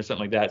bone or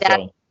something like that.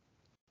 So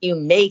you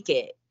make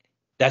it.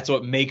 That's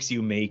what makes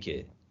you make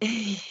it.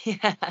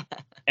 Yeah.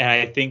 And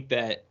I think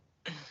that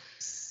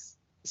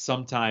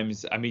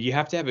sometimes, I mean, you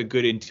have to have a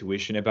good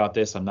intuition about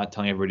this. I'm not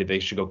telling everybody they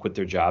should go quit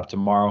their job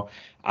tomorrow.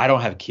 I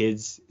don't have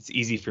kids. It's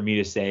easy for me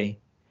to say.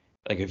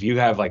 Like, if you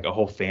have like a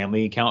whole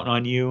family counting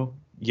on you,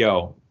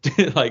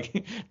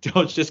 like,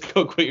 don't just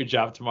go quit your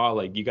job tomorrow.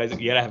 Like, you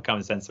gotta have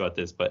common sense about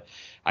this. But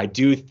I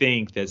do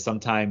think that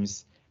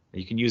sometimes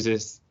you can use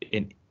this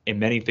in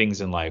many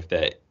things in life,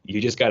 that you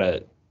just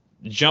gotta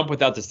jump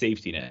without the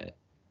safety net.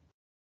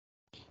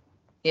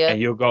 Yeah.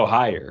 And you'll go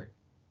higher.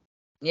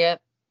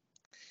 Yep.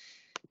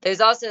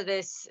 There's also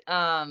this,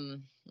 now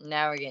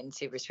we're getting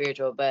super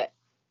spiritual, but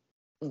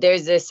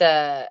there's this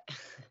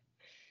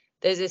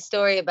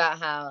story about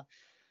how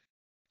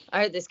I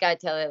heard this guy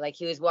tell it, like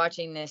he was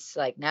watching this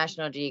like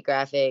National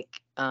Geographic,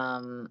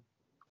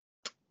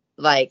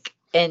 like,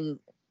 and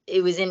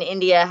it was in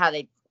India, how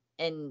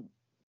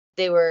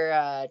they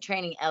were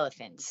training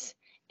elephants.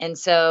 And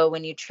so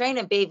when you train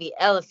a baby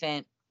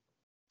elephant,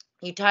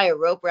 you tie a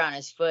rope around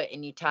his foot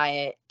and you tie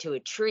it to a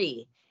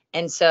tree.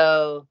 And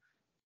so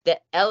the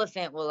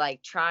elephant will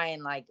like try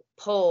and like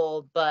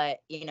pull, but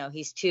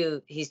he's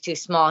too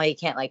small. He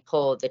can't like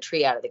pull the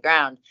tree out of the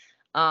ground.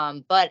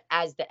 But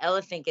as the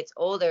elephant gets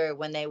older,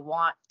 when they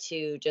want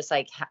to just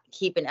like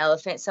keep an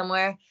elephant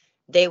somewhere,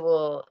 they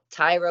will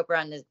tie a rope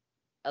around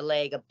a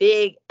leg, a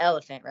big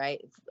elephant,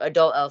 right?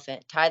 Adult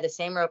elephant, tie the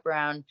same rope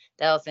around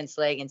the elephant's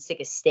leg and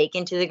stick a stake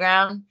into the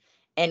ground.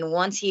 And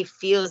once he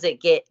feels it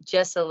get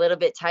just a little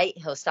bit tight,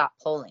 he'll stop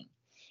pulling.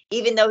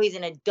 Even though he's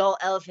an adult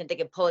elephant that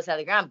can pull us out of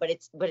the ground, but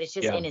it's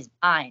just in his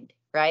mind,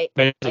 right?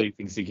 Mentally he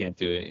thinks he can't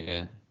do it,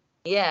 yeah.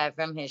 Yeah,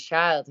 from his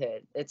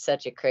childhood. It's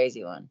such a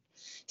crazy one.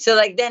 So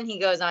like then he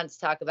goes on to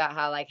talk about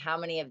how like how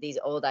many of these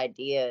old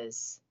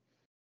ideas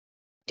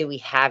do we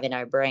have in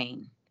our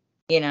brain,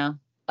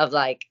 of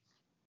like,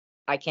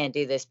 I can't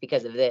do this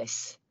because of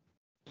this.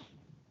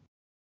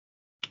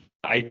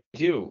 I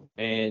do.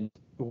 And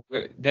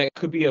that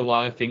could be a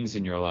lot of things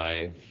in your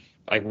life.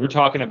 Like we're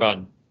talking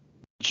about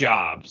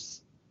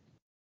jobs,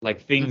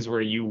 like things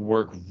where you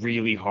work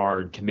really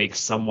hard to make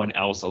someone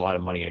else a lot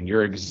of money and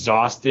you're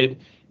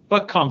exhausted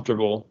but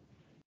comfortable.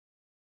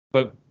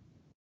 But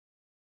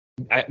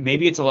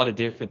maybe it's a lot of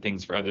different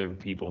things for other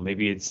people.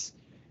 Maybe it's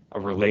a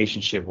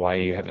relationship, why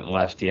you haven't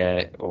left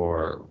yet,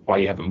 or why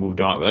you haven't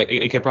moved on. Like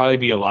it could probably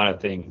be a lot of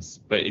things,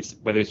 but it's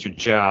whether it's your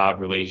job,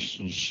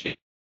 relationship,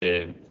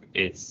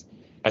 it's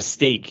a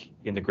stake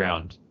in the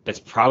ground that's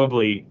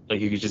probably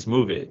like you could just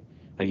move it.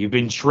 Like you've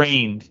been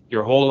trained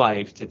your whole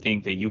life to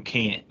think that you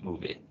can't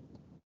move it.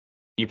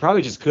 You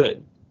probably just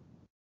could.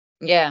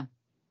 Yeah.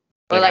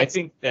 Like, I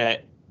think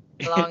that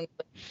long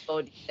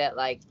told you that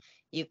like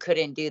you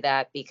couldn't do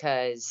that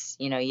because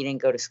you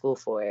didn't go to school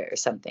for it or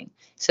something.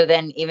 So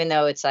then even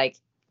though it's like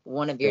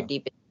one of your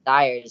deepest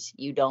desires,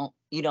 you don't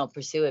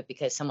pursue it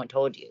because someone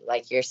told you.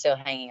 Like you're still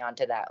hanging on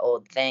to that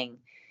old thing,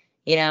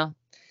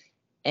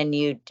 and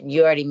you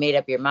already made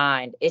up your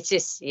mind. It's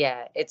just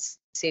it's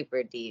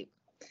super deep.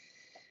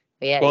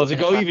 But yeah, well, to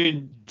go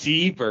even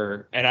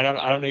deeper, and I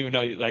don't even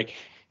know, like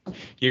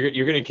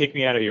you're gonna kick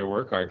me out of your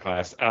work art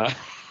class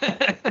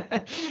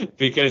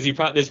because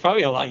there's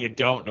probably a lot you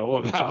don't know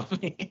about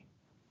me.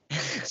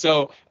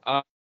 So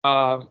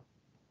I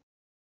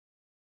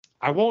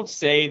won't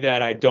say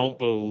that I don't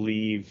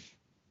believe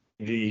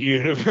the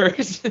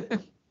universe.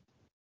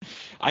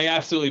 I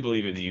absolutely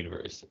believe in the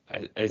universe.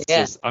 It's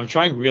just I'm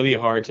trying really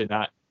hard to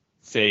not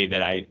say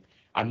that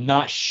I'm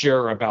not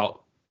sure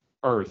about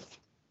Earth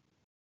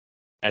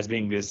as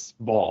being this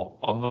ball.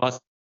 Unless,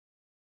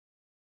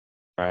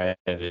 right?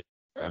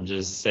 I'm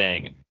just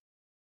saying.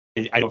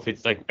 I don't know if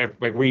it's like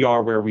we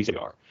are where we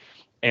are.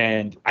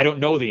 And I don't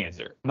know the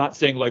answer. I'm not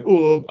saying like,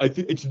 oh, I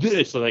think it's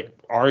this. So like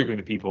arguing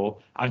with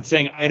people. I'm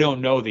saying I don't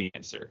know the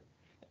answer.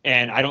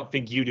 And I don't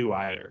think you do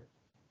either.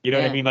 You know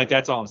what I mean? Like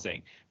that's all I'm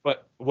saying.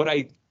 But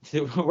where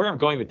I'm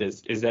going with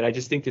this is that I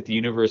just think that the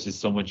universe is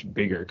so much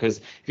bigger. Because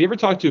if you ever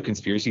talk to a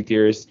conspiracy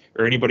theorist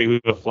or anybody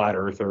who's a flat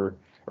earther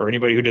or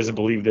anybody who doesn't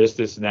believe this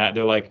and that,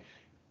 they're like,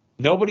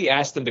 nobody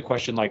asked them the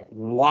question like,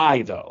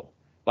 why though?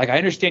 Like I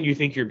understand you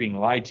think you're being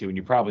lied to, and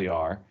you probably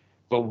are.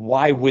 But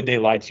why would they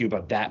lie to you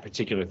about that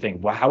particular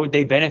thing? Well, how would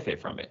they benefit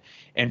from it?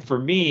 And for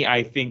me,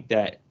 I think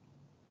that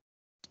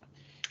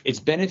it's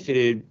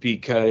benefited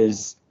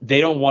because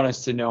they don't want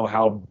us to know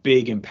how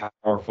big and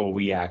powerful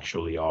we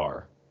actually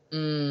are.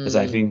 Because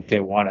I think they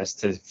want us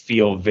to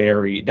feel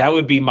that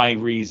would be my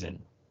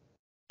reason.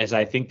 As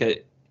I think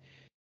that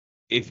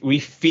if we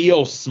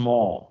feel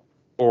small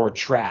or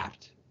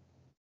trapped,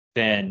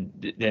 then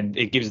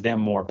it gives them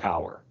more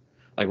power.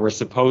 Like we're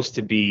supposed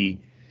to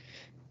be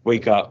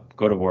wake up,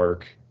 go to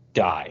work,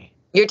 die.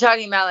 You're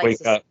talking about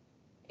wake up.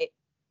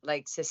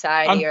 Like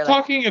society. I'm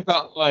talking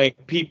about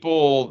like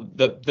people,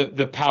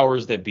 the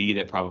powers that be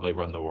that probably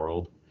run the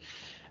world.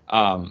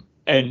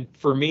 And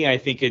for me, I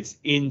think it's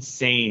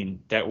insane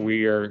that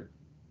we are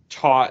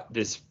taught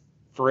this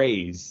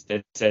phrase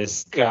that says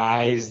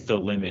 "sky's the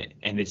limit,"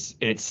 and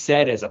it's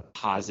said as a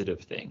positive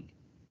thing,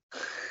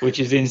 which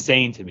is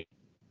insane to me.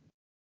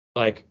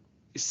 Like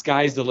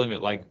sky's the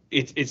limit. Like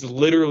it's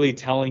literally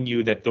telling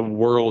you that the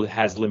world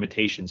has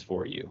limitations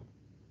for you.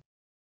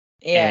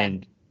 Yeah.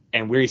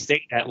 And we're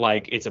saying that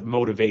like it's a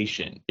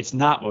motivation. It's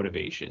not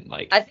motivation.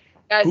 Like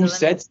who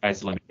said sky's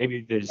the limit?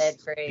 Maybe there's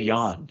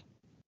beyond.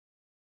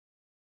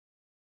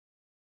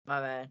 My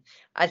bad.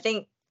 I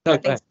think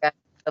sky's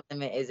the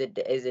limit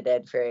is a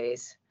dead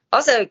phrase.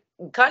 Also,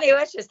 Kanye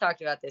West just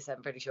talked about this,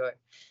 I'm pretty sure.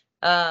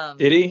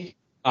 Did he?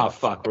 Oh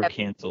fuck, we're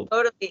canceled.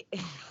 Totally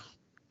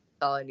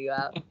calling you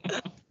out.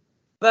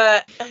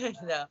 But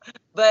no.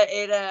 But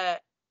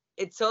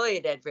it's totally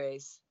a dead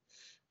phrase,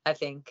 I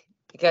think.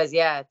 Because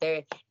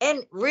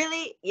and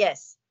really,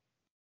 yes.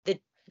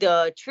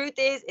 The truth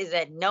is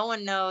that no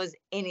one knows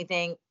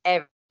anything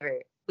ever.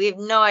 We have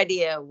no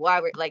idea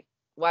why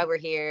we're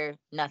here,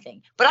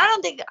 nothing. But I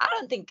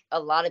don't think a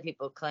lot of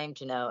people claim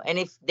to know. And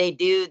if they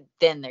do,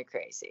 then they're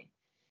crazy.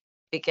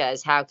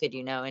 Because how could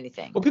you know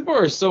anything? Well, people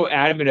are so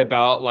adamant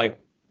about like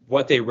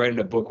what they read in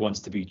a book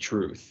wants to be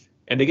truth.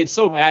 And they get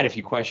so mad if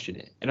you question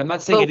it. And I'm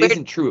not saying it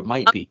isn't true. It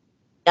might be.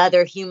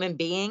 Another human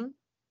being?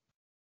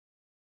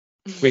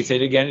 Wait, say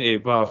it again.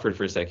 It offered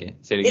for a second.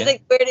 Say it again. It's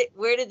like,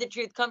 where did the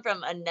truth come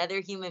from? Another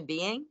human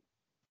being?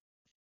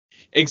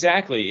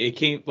 Exactly. It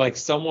came like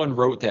someone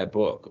wrote that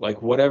book.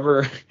 Like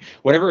whatever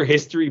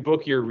history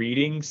book you're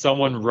reading,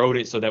 someone wrote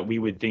it so that we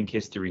would think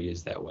history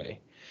is that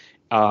way.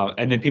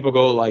 And then people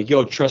go like,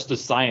 yo, trust the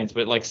science.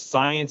 But like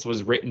science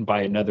was written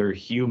by another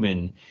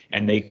human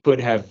and they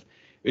could have,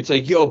 it's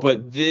like, yo,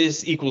 but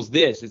this equals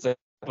this. It's like,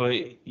 but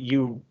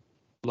you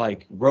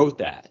like wrote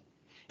that.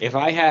 If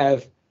I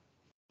have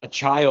a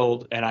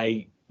child and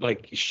I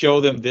like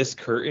show them this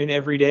curtain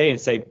every day and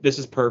say, this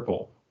is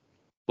purple.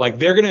 Like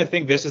they're going to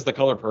think this is the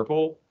color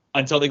purple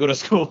until they go to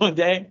school one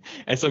day.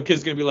 And some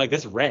kid's going to be like,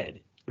 that's red.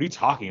 What are you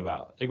talking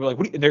about? Like, we're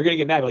like, they're going to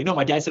get mad. Like, no,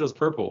 my dad said it was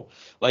purple.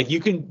 Like you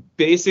can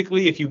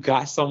basically, if you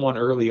got someone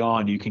early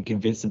on, you can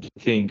convince them to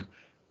think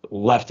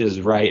left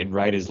is right and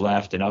right is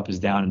left and up is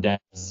down and down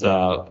is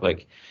up.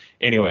 Like,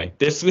 anyway,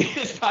 this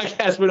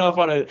podcast went off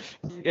on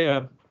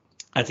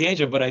a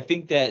tangent, but I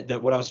think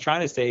that what I was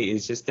trying to say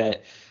is just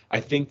that I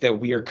think that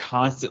we are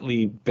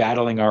constantly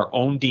battling our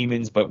own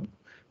demons, but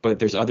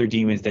there's other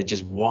demons that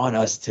just want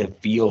us to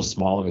feel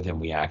smaller than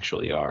we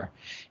actually are.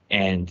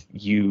 And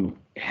you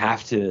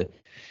have to,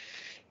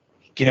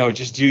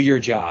 just do your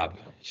job.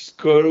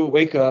 Just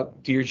wake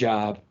up, do your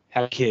job,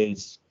 have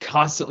kids,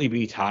 constantly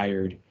be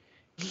tired,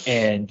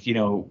 and,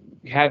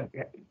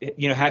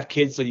 have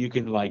kids so you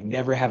can like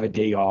never have a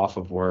day off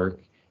of work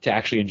to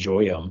actually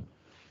enjoy them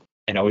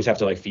and always have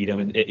to like feed them.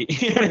 And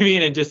you know what I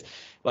mean? And just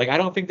like, I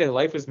don't think that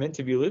life was meant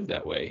to be lived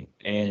that way.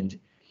 And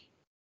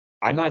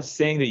I'm not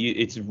saying that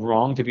it's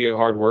wrong to be a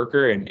hard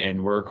worker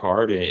and work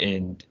hard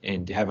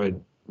and have a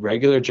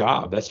regular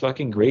job. That's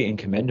fucking great and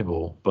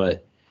commendable.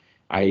 But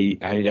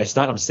that's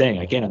not what I'm saying.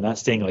 Again, I'm not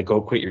saying like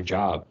go quit your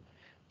job,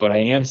 but I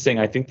am saying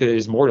I think that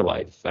there's more to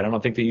life. I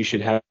don't think that you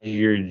should have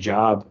your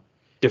job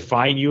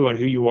define you on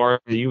who you are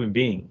as a human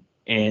being.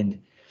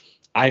 And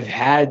I've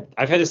had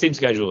the same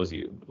schedule as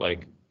you,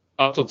 like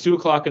up till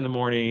 2:00 in the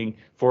morning,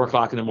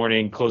 4:00 in the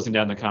morning, closing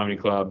down the comedy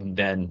club, and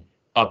then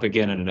up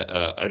again in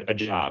a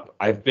job.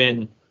 I've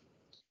been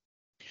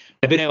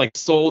at like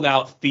sold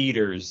out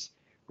theaters,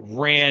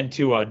 ran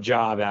to a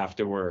job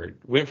afterward,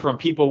 went from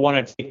people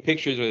wanting to take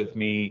pictures with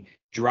me,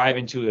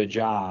 driving to a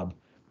job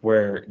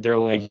where they're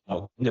like,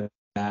 in the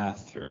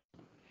bathroom.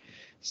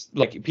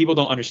 Like, people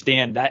don't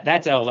understand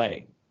that's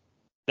LA.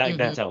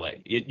 That's LA.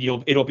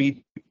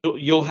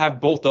 You'll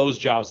have both those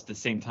jobs at the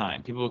same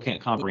time. People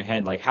can't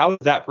comprehend, like, how does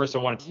that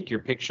person want to take your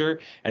picture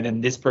and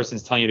then this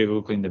person's telling you to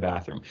go clean the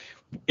bathroom?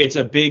 It's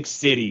a big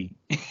city,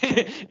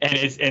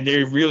 and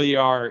there really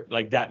are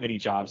like that many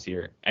jobs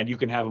here, and you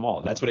can have them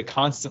all. That's what it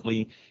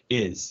constantly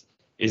is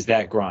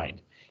that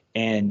grind.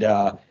 And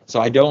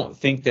so I don't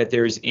think that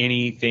there's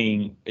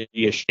anything to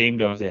be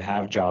ashamed of to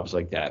have jobs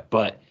like that.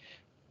 But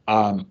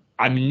I'm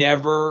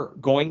never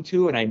going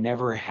to, and I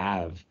never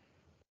have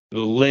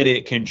let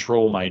it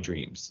control my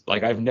dreams.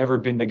 Like, I've never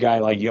been the guy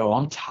like, yo,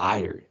 I'm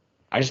tired.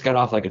 I just got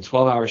off like a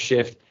 12-hour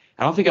shift.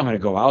 I don't think I'm going to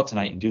go out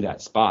tonight and do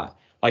that spot.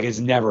 Like, it's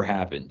never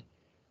happened.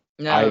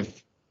 No.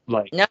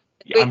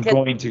 I'm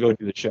going to go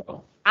do the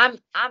show. I'm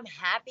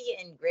happy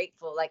and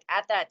grateful. Like,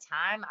 at that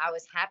time, I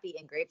was happy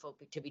and grateful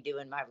to be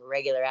doing my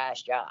regular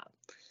ass job.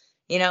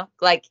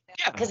 Like,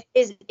 because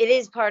it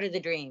is part of the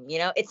dream.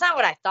 It's not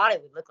what I thought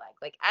it would look like.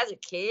 Like, as a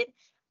kid,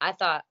 I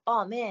thought,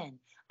 oh man,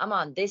 I'm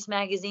on this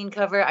magazine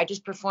cover. I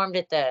just performed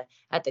at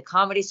the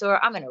Comedy Store.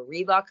 I'm in a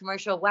Reebok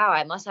commercial. Wow,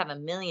 I must have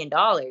 $1 million.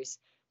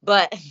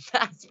 But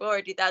fast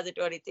forward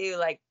 2022,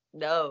 like,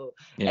 no,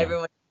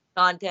 everyone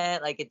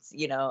content. Like, it's,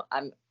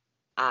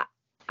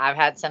 I've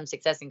had some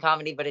success in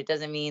comedy, but it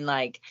doesn't mean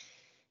like,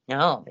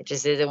 no, it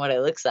just isn't what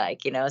it looks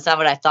like. It's not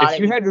what I thought.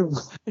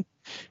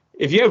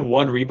 If you had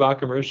one Reebok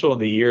commercial in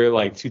the year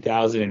like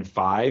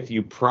 2005,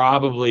 you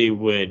probably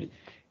would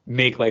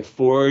make like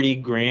 40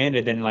 grand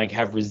and then like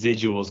have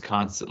residuals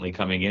constantly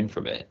coming in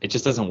from it. It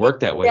just doesn't work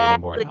that way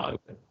anymore in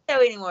Hollywood. No,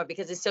 anymore,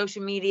 because of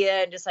social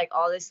media and just like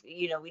all this,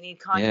 we need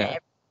content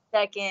every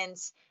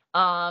seconds.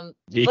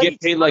 You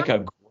get paid like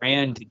 $1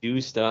 grand to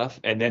do stuff,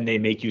 and then they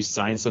make you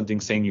sign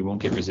something saying you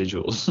won't get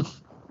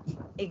residuals.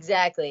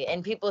 Exactly.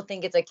 And people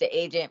think it's like the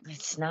agent, but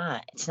it's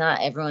not. It's not.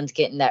 Everyone's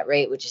getting that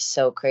rate, which is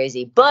so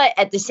crazy. But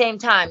at the same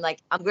time, like,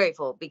 I'm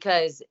grateful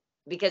because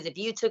if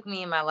you took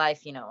me in my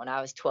life, when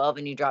I was 12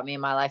 and you dropped me in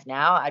my life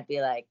now, I'd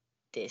be like,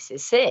 this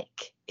is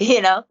sick.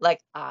 Like,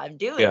 I'm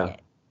doing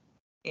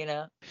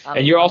it.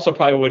 And you also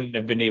probably wouldn't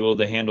have been able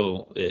to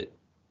handle it,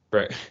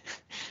 right?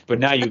 But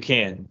now you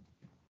can.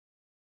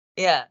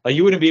 Yeah. Like,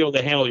 you wouldn't be able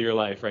to handle your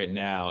life right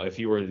now if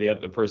you were the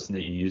other person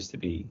that you used to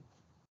be.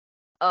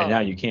 And now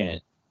you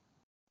can't.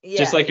 Yeah,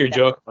 just like your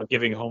joke about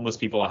giving homeless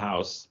people a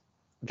house.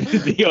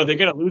 They're going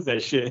to lose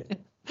that shit.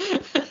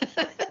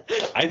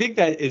 I think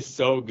that is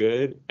so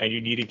good, and you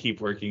need to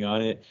keep working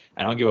on it.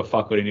 I don't give a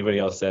fuck what anybody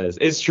else says.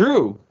 It's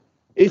true.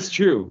 It's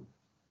true.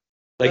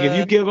 Like, if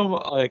you give them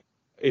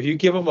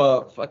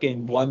a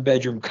fucking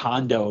 1-bedroom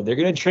condo, they're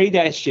going to trade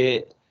that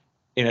shit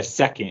in a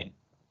second.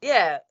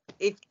 Yeah.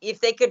 If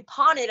they could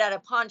pawn it at a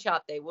pawn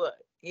shop, they would,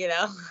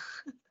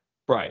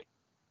 Right.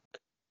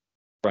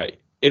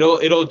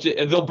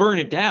 They'll burn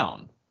it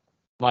down.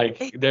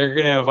 Like, they're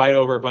going to invite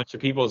over a bunch of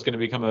people. It's going to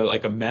become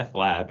a meth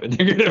lab, and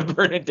they're going to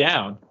burn it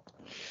down.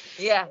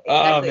 Yeah. Exactly.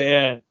 Oh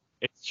man,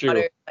 it's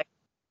true.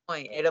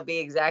 It'll be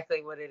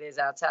exactly what it is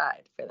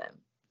outside for them.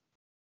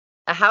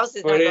 A house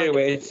is. But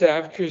anyway, it's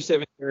after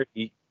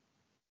 7:30.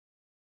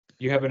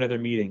 You have another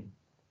meeting.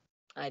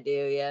 I do.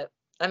 Yeah.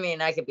 I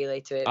mean, I could be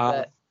late to it,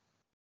 but.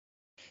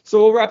 So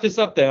we'll wrap this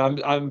up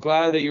then. I'm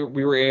glad that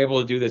we were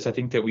able to do this. I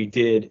think that we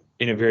did,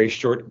 in a very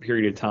short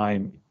period of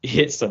time,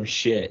 hit some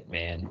shit,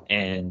 man.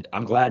 And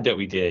I'm glad that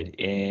we did.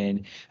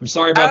 And I'm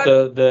sorry about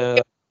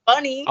the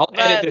funny. I'll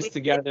edit this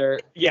together.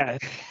 Yeah.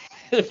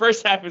 The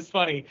first half is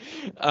funny.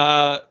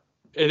 And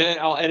then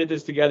I'll edit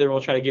this together and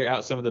we'll try to get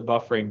out some of the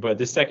buffering. But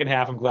the second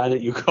half, I'm glad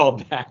that you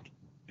called back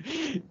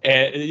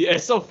And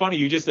it's so funny.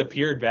 You just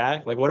appeared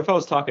back. Like, what if I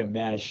was talking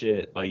mad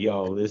shit? Like,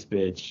 yo, this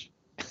bitch.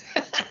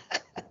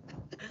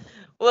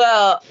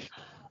 Well,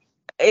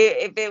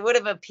 if it would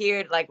have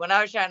appeared, like when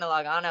I was trying to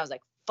log on, I was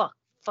like, fuck,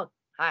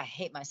 I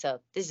hate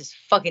myself. This is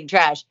fucking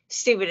trash.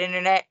 Stupid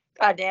internet.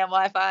 Goddamn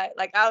Wi-Fi.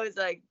 Like, I was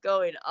like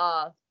going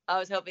off. I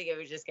was hoping it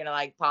was just going to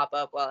like pop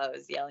up while I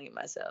was yelling at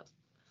myself.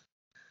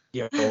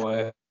 Yo,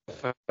 I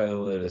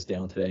let us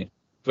down today.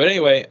 But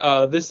anyway,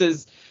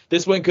 this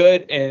went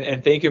good,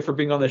 and thank you for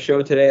being on the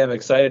show today. I'm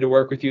excited to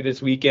work with you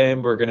this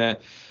weekend. We're gonna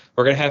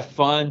have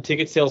fun.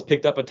 Ticket sales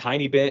picked up a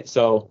tiny bit,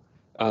 so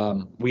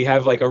we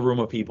have like a room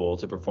of people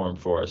to perform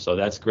for us, so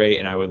that's great.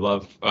 And I would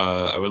love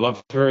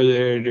for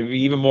there to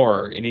be even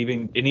more and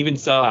even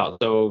sell out.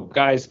 So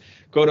guys,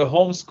 go to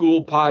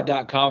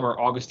homeschoolpod.com or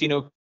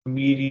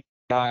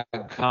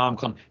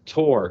AugustinoComedian.com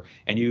tour,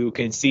 and you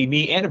can see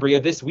me and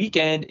Abria this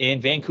weekend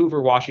in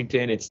Vancouver,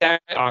 Washington. It's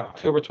Saturday,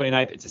 October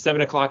 29th. It's a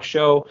 7:00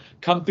 show.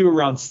 Come through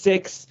around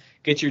 6,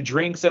 get your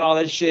drinks and all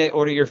that shit,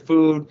 order your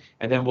food,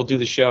 and then we'll do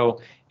the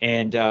show,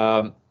 and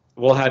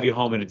we'll have you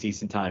home in a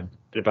decent time.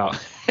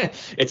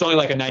 It's only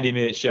like a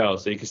 90-minute show,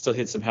 so you can still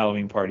hit some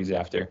Halloween parties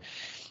after.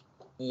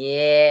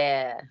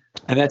 Yeah.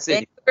 And that's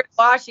Vancouver, it.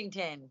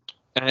 Washington.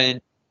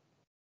 And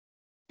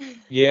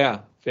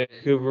yeah,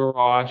 Vancouver,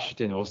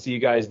 Washington. We'll see you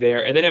guys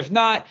there. And then if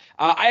not,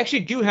 I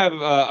actually do have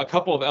a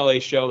couple of LA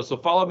shows, so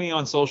follow me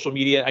on social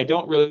media. I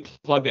don't really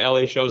plug the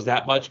LA shows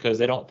that much because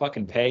they don't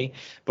fucking pay,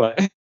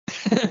 but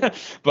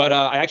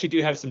I actually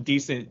do have some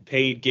decent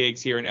paid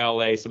gigs here in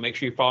LA, so make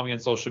sure you follow me on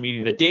social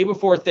media. The day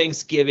before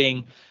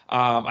Thanksgiving,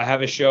 I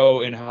have a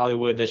show in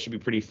Hollywood that should be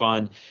pretty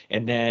fun.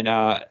 And then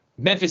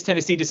Memphis,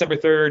 Tennessee, December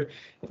 3rd.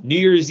 New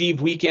Year's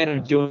Eve weekend,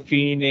 I'm doing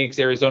Phoenix,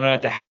 Arizona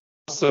at the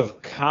House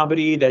of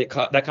Comedy. That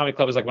comedy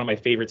club is like one of my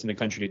favorites in the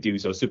country to do,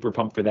 so super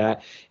pumped for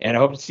that. And I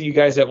hope to see you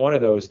guys at one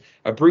of those.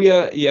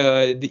 Abria,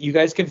 you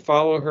guys can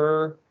follow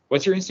her.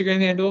 What's your Instagram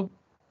handle?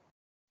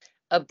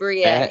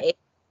 Abria,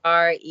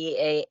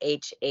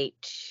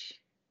 REAHH.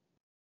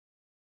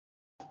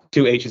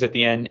 2 H's at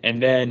the end.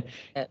 And then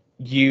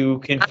you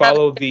can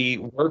follow the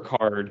Work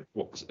Hard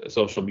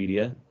social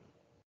media.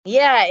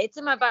 Yeah, it's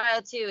in my bio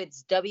too.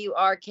 It's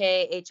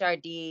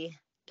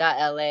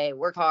WRKHRD.LA.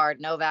 Work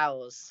hard, no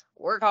vowels.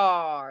 Work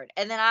hard.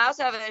 And then I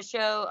also have a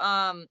show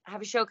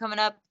coming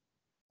up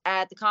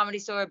at the Comedy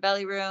Store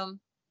Belly Room,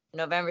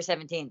 November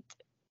 17th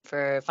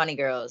for Funny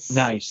Girls.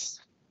 Nice.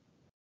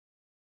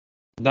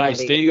 There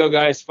you go,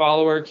 guys.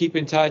 Follow her, keep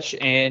in touch,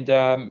 and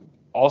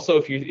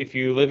also if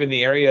you live in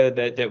the area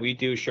that we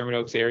do, Sherman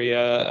Oaks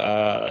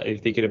area, if you're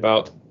thinking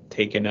about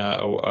taking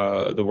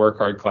the Work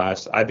Hard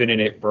class, I've been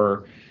in it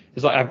for.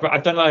 It's like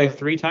I've done it like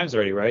 3 times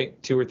already,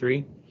 right? 2 or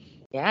 3.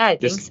 Yeah, I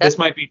think so. This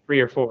might be 3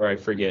 or 4, I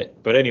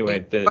forget. But anyway,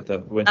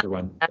 the winter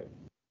one.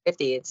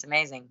 50. It's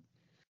amazing.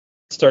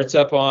 Starts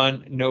up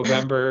on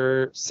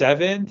November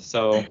 7th.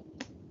 So.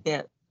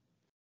 Yeah.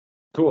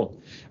 Cool.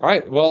 All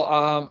right.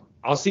 Well,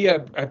 I'll see you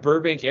at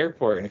Burbank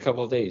Airport in a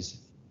couple of days.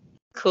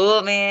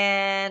 Cool,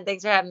 man.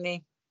 Thanks for having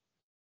me.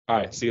 All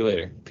right. See you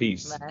later.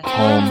 Peace. Bye.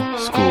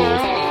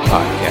 Homeschool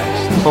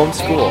Podcast.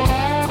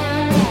 Homeschool.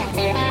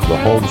 The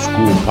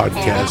Homeschool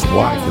Podcast.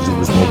 Why? Because he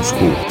was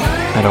homeschooled.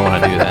 I don't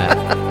want to do that.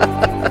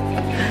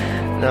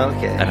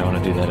 Okay. I don't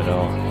want to do that at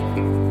all.